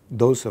asked,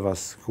 those of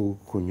us who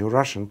knew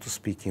Russian, to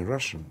speak in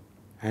Russian.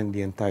 And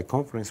the entire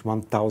conference,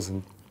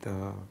 1,000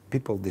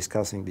 people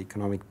discussing the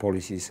economic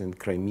policies and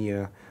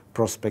Crimea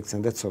prospects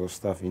and that sort of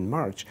stuff in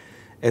March,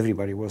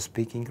 everybody was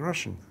speaking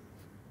Russian.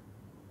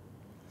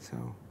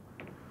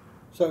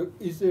 So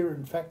is there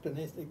in fact an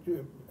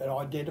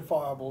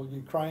identifiable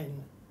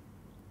Ukrainian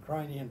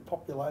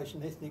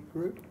population ethnic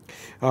group?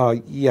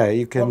 Yeah,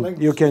 you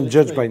can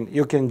judge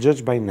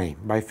by name,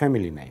 by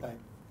family name. Okay.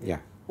 Yeah.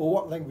 Or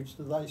what language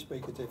do they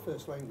speak as their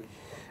first language?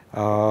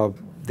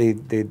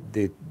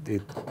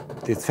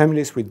 The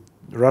families with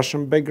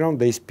Russian background,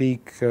 they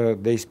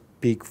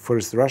speak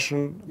first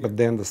Russian, but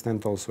they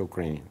understand also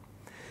Ukrainian.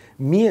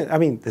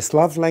 The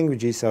Slav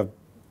languages are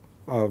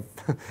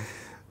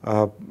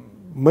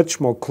much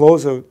more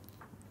closer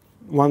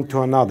one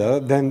to another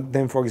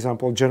than, for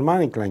example,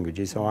 Germanic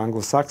languages or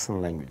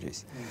Anglo-Saxon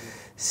languages. Mm-hmm.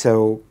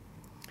 So,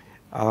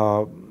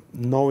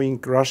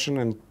 knowing Russian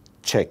and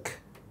Czech,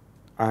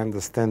 I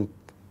understand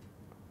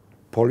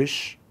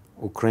Polish,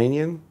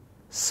 Ukrainian,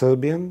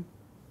 Serbian,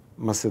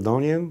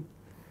 Macedonian,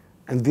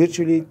 and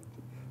virtually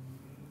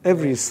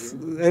every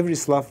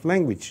Slav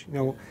language.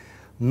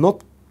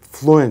 Not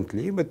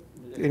fluently, but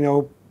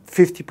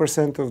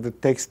 50% of the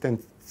text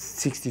and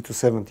 60 to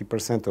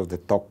 70% of the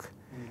talk,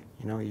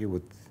 you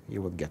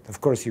would get. Of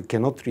course, you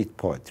cannot read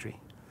poetry,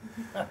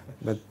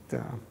 but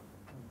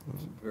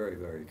it's very,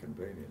 very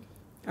convenient.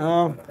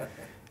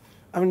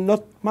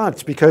 Not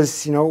much,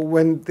 because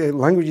when the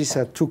languages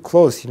are too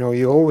close,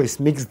 you always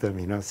mix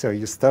them. So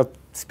you start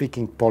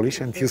speaking Polish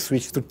and you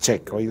switch to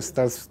Czech, or you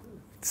start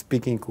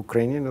speaking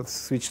Ukrainian and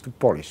switch to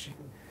Polish,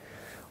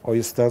 or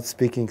you start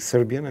speaking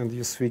Serbian and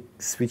you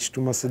switch to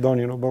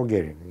Macedonian or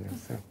Bulgarian.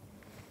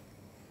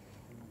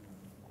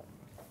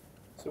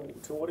 So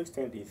to what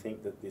extent do you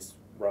think that this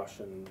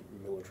Russian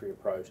military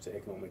approach to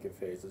economic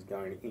affairs is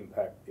going to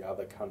impact the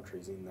other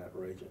countries in that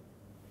region?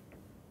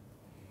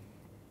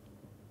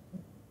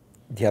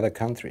 The other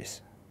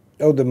countries.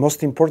 The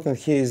most important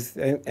here is,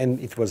 and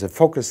it was a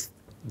focused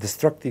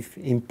destructive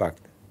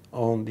impact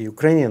on the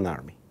Ukrainian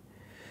army.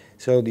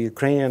 So the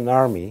Ukrainian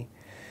army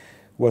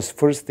was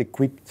first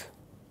equipped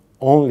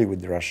only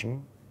with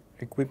Russian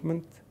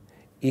equipment.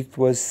 It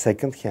was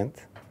second-hand,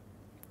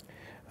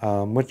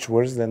 much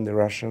worse than the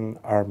Russian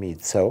army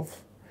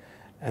itself.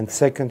 And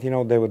second,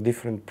 there were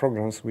different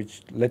programs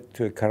which led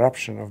to a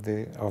corruption of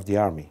the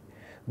army.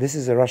 This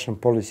is a Russian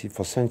policy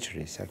for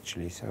centuries,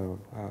 actually. So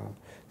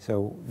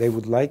they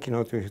would like,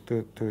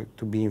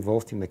 to be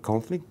involved in the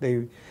conflict.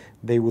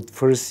 They would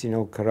first,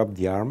 corrupt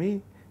the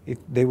army.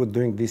 They were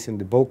doing this in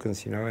the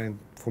Balkans, and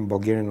from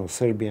Bulgarian or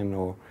Serbian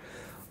or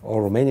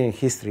Romanian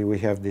history, we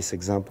have these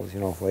examples,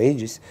 for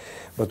ages.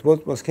 But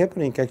what was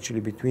happening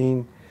actually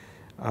between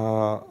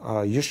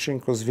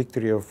Yushchenko's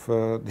victory of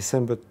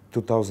December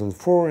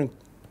 2004 and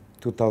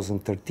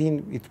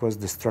 2013, it was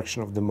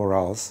destruction of the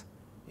morals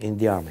in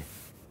the army.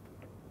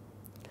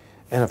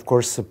 And of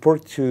course,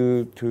 support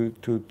to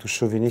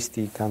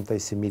chauvinistic,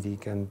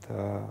 anti-Semitic, and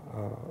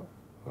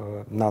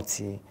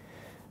Nazi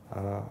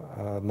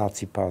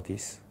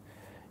parties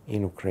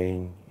in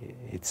Ukraine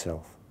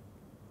itself.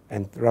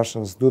 And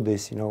Russians do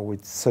this,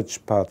 with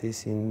such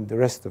parties in the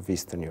rest of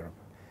Eastern Europe,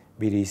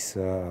 be this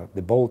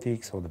the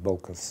Baltics or the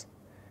Balkans.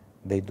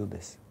 They do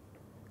this.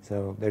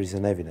 So there is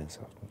an evidence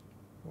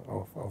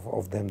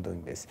of them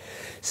doing this.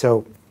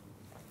 So,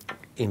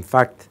 in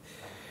fact,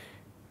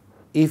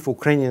 if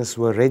Ukrainians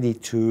were ready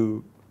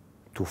to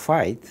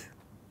fight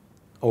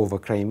over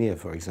Crimea,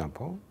 for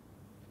example,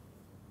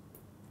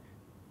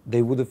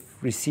 they would have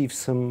received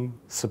some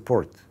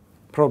support,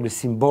 probably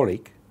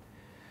symbolic.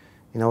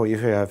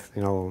 If you have,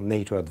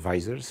 NATO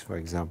advisors, for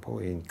example,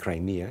 in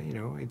Crimea,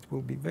 it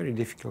will be very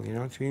difficult,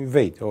 to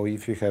invade. Or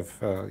if you have,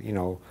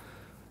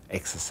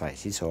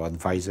 exercises or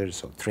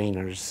advisors or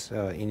trainers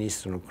in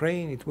eastern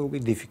Ukraine, it will be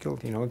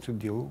difficult, to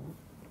deal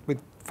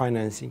with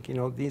financing,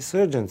 the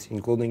insurgents,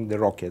 including the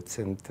rockets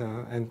and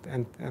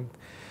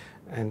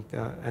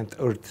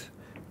earth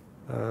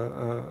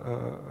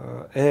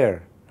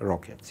air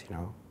rockets,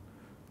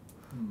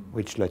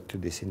 which led to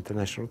this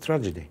international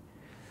tragedy.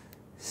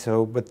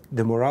 So, but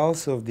the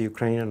morals of the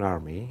Ukrainian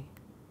army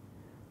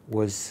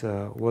was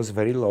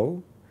very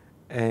low,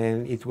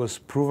 and it was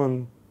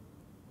proven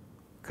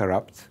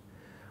corrupt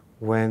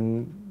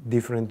when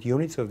different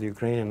units of the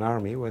Ukrainian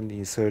army, when the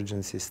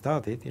insurgency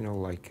started, you know,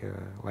 like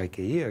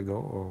a year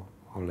ago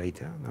or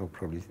later, no,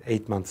 probably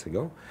 8 months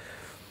ago,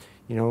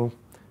 you know,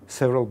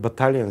 several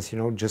battalions, you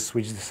know, just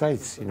switched the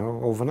sides, you know,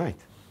 overnight.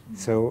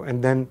 So,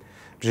 and then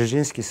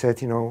Brzezinski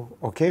said, you know,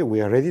 okay,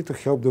 we are ready to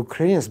help the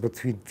Ukrainians,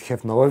 but we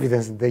have no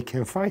evidence that they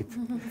can fight.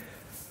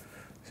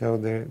 So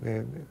the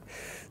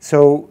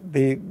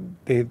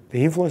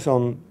influence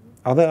on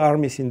other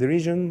armies in the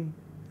region,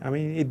 I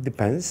mean, it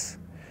depends.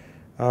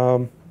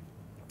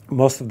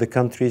 Most of the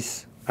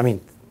countries, I mean,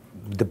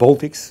 the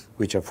Baltics,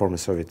 which are former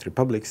Soviet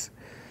republics,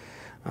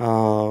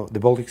 the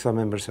Baltics are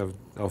members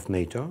of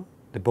NATO.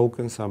 The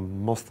Balkans are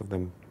most of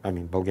them, I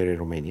mean, Bulgaria,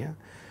 Romania,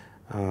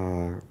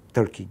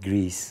 Turkey,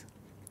 Greece,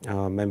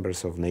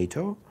 members of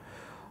NATO.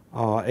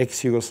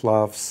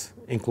 Ex-Yugoslavs,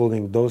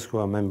 including those who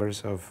are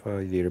members of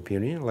the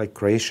European Union, like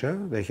Croatia,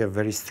 they have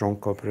very strong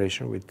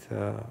cooperation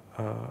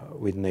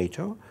with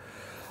NATO.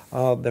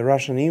 The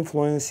Russian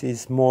influence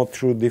is more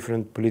through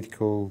different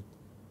political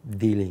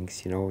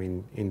dealings, you know,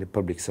 in the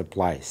public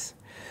supplies,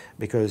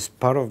 because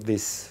part of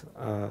this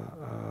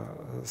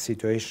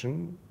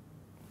situation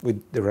with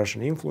the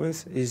Russian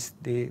influence is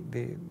the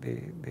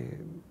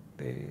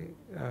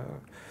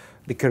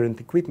current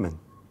equipment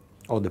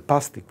or the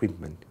past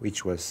equipment,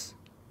 which was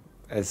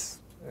as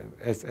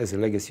a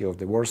legacy of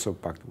the Warsaw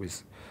Pact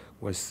was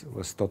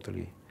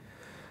totally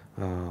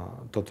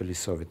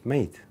Soviet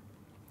made.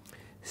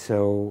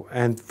 So,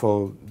 and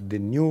for the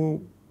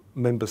new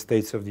member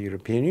states of the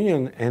European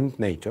Union and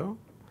NATO,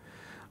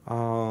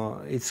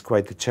 it's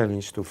quite a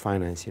challenge to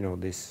finance, you know,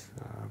 this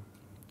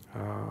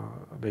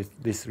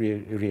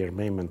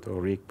rearmament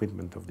or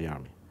re-equipment of the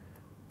army.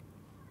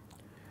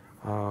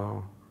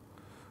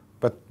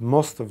 But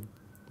most of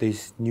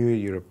these new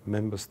Europe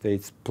member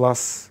states,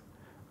 plus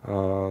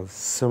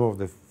some of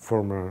the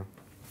former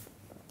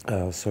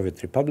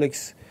Soviet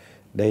republics,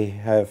 they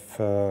have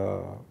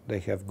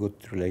good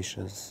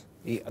relations.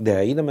 They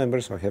are either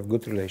members or have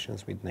good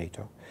relations with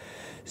NATO.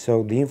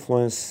 So the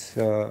influence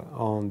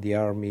on the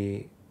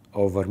army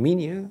of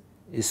Armenia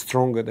is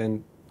stronger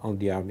than on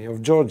the army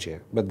of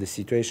Georgia. But the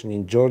situation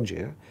in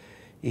Georgia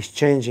is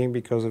changing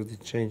because of the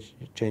change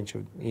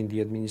in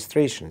the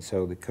administration.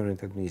 So the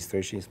current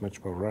administration is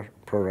much more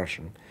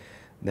pro-Russian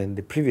than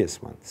the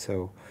previous one.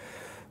 So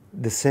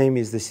the same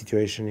is the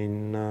situation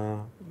in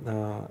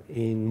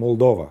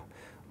Moldova.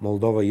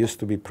 Moldova used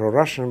to be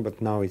pro-Russian,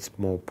 but now it's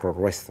more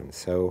pro-Western.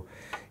 So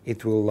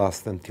it will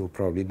last until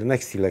probably the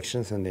next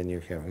elections, and then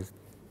you have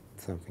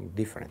something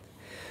different.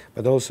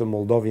 But also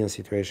Moldovan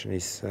situation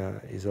is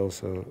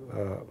also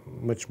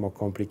much more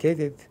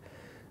complicated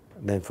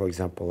than, for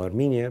example,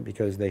 Armenia,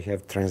 because they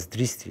have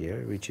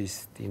Transnistria, which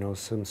is, you know,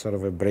 some sort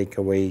of a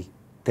breakaway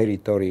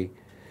territory,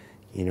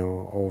 you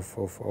know, of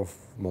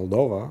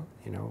Moldova,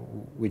 you know,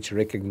 which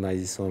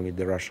recognizes only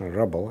the Russian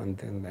ruble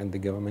and the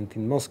government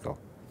in Moscow.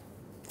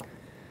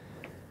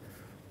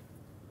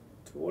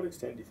 To what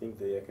extent do you think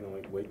the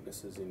economic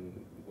weaknesses in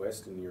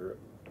Western Europe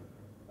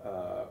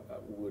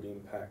would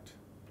impact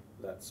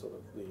that sort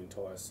of the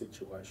entire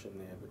situation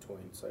there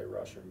between, say,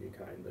 Russia and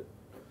Ukraine, but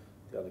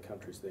the other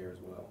countries there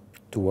as well?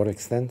 To what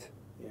extent?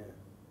 Yeah.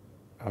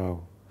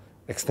 Oh,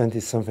 extent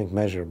is something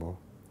measurable.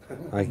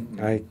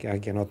 I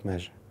cannot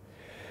measure.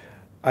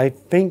 I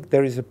think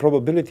there is a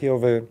probability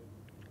of a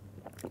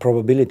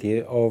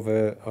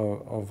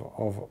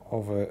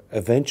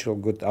eventual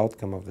good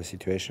outcome of the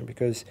situation,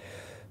 because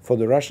for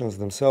the Russians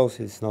themselves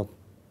it's not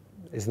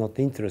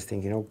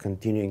interesting, you know,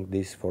 continuing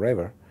this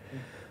forever.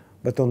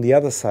 But on the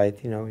other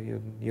side, you know,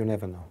 you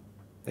never know.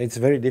 It's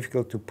very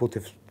difficult to put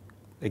an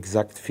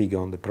exact figure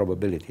on the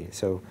probability.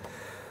 So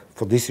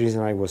for this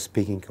reason I was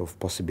speaking of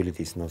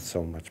possibilities, not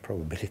so much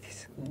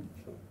probabilities.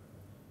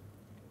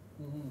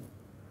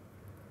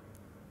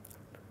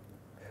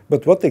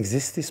 But what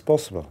exists is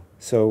possible.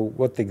 So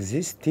what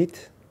existed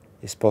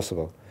is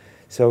possible.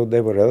 So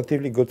there were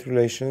relatively good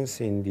relations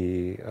in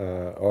the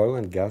oil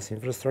and gas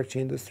infrastructure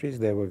industries.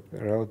 There were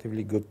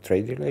relatively good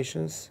trade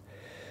relations.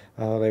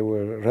 There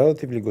were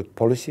relatively good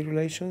policy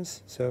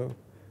relations. So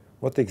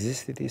what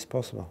existed is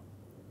possible.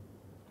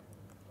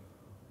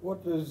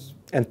 What is...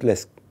 And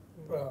less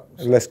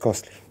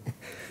costly.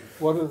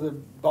 What are the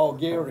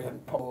Bulgarian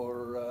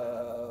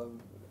or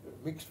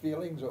mixed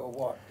feelings or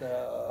what?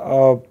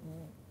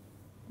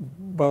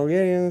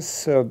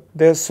 Bulgarians,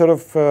 they're sort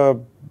of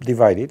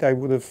divided. I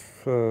would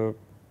have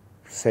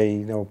say,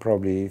 you know,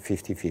 probably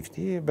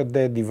 50-50, but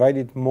they're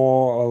divided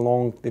more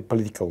along the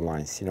political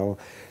lines, you know.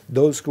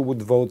 Those who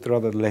would vote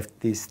rather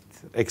leftist,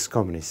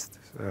 ex-communist,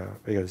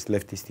 because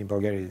leftist in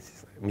Bulgaria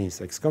means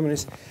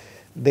ex-communist,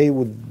 they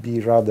would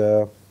be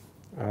rather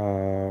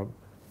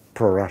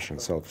pro-Russian,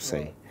 so to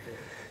say.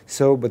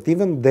 So, but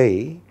even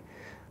they,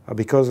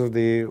 because of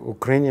the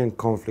Ukrainian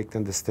conflict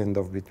and the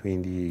standoff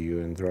between the EU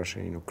and Russia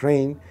in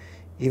Ukraine,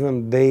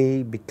 even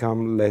they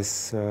become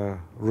less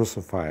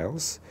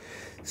Russophiles.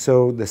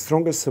 So the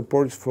strongest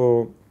support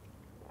for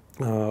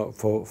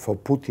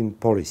Putin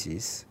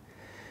policies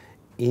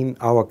in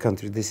our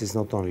country, this is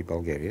not only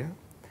Bulgaria,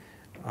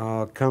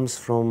 comes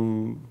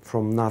from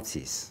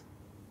Nazis.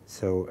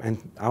 So, and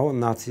our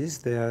Nazis,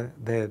 they're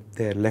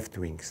left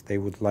wings. They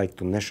would like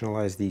to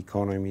nationalize the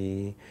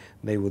economy.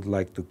 They would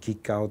like to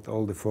kick out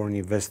all the foreign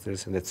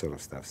investors and that sort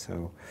of stuff.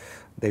 So,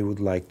 they would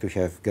like to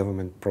have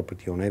government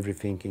property on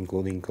everything,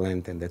 including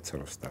land and that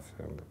sort of stuff,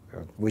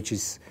 which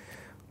is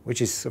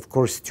of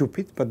course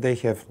stupid. But they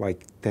have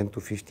like 10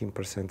 to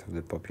 15% of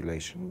the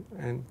population,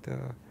 and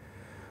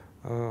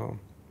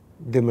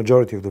the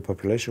majority of the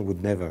population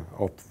would never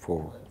opt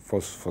for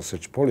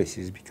such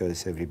policies,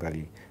 because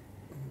everybody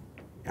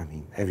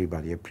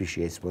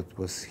appreciates what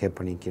was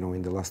happening,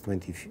 in the last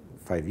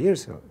 25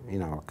 years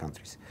in our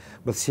countries.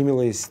 But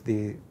similar is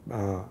the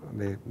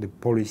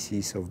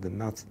policies of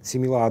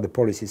the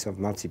policies of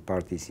Nazi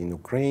parties in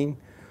Ukraine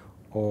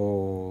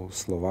or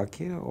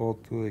Slovakia, or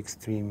to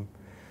extreme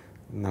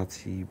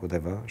Nazi,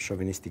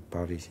 chauvinistic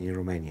parties in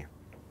Romania.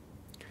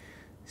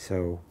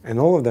 So, and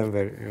all of them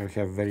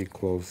have very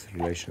close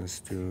relations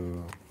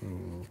to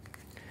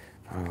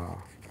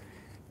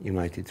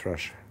United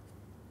Russia,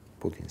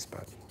 Putin's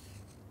party.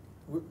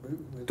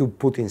 To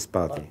Putin's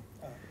party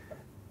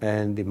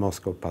and the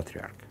Moscow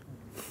Patriarch.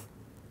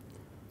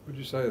 Would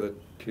you say that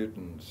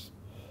Putin's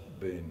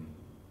been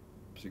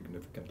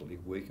significantly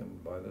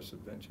weakened by this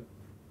adventure?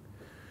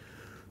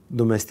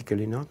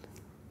 Domestically not.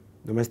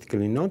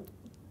 Domestically not.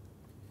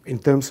 In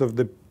terms of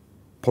the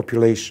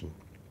population.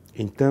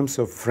 In terms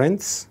of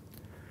friends,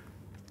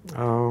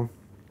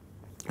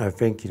 I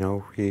think,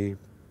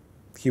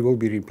 he will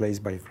be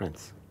replaced by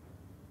friends.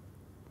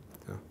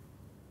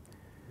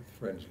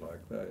 Friends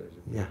like that,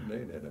 you Yeah.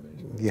 need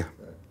enemies. Yeah,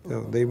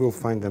 so they will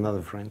find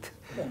another friend.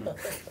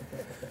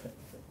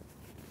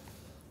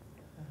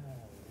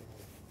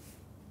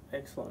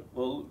 Excellent.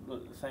 Well,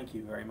 thank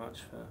you very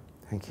much for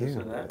Thank you.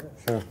 that.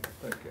 Sure.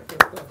 Thank you.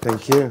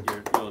 Thank you.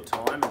 Your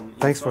time and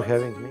Thanks for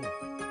insights. having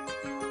me.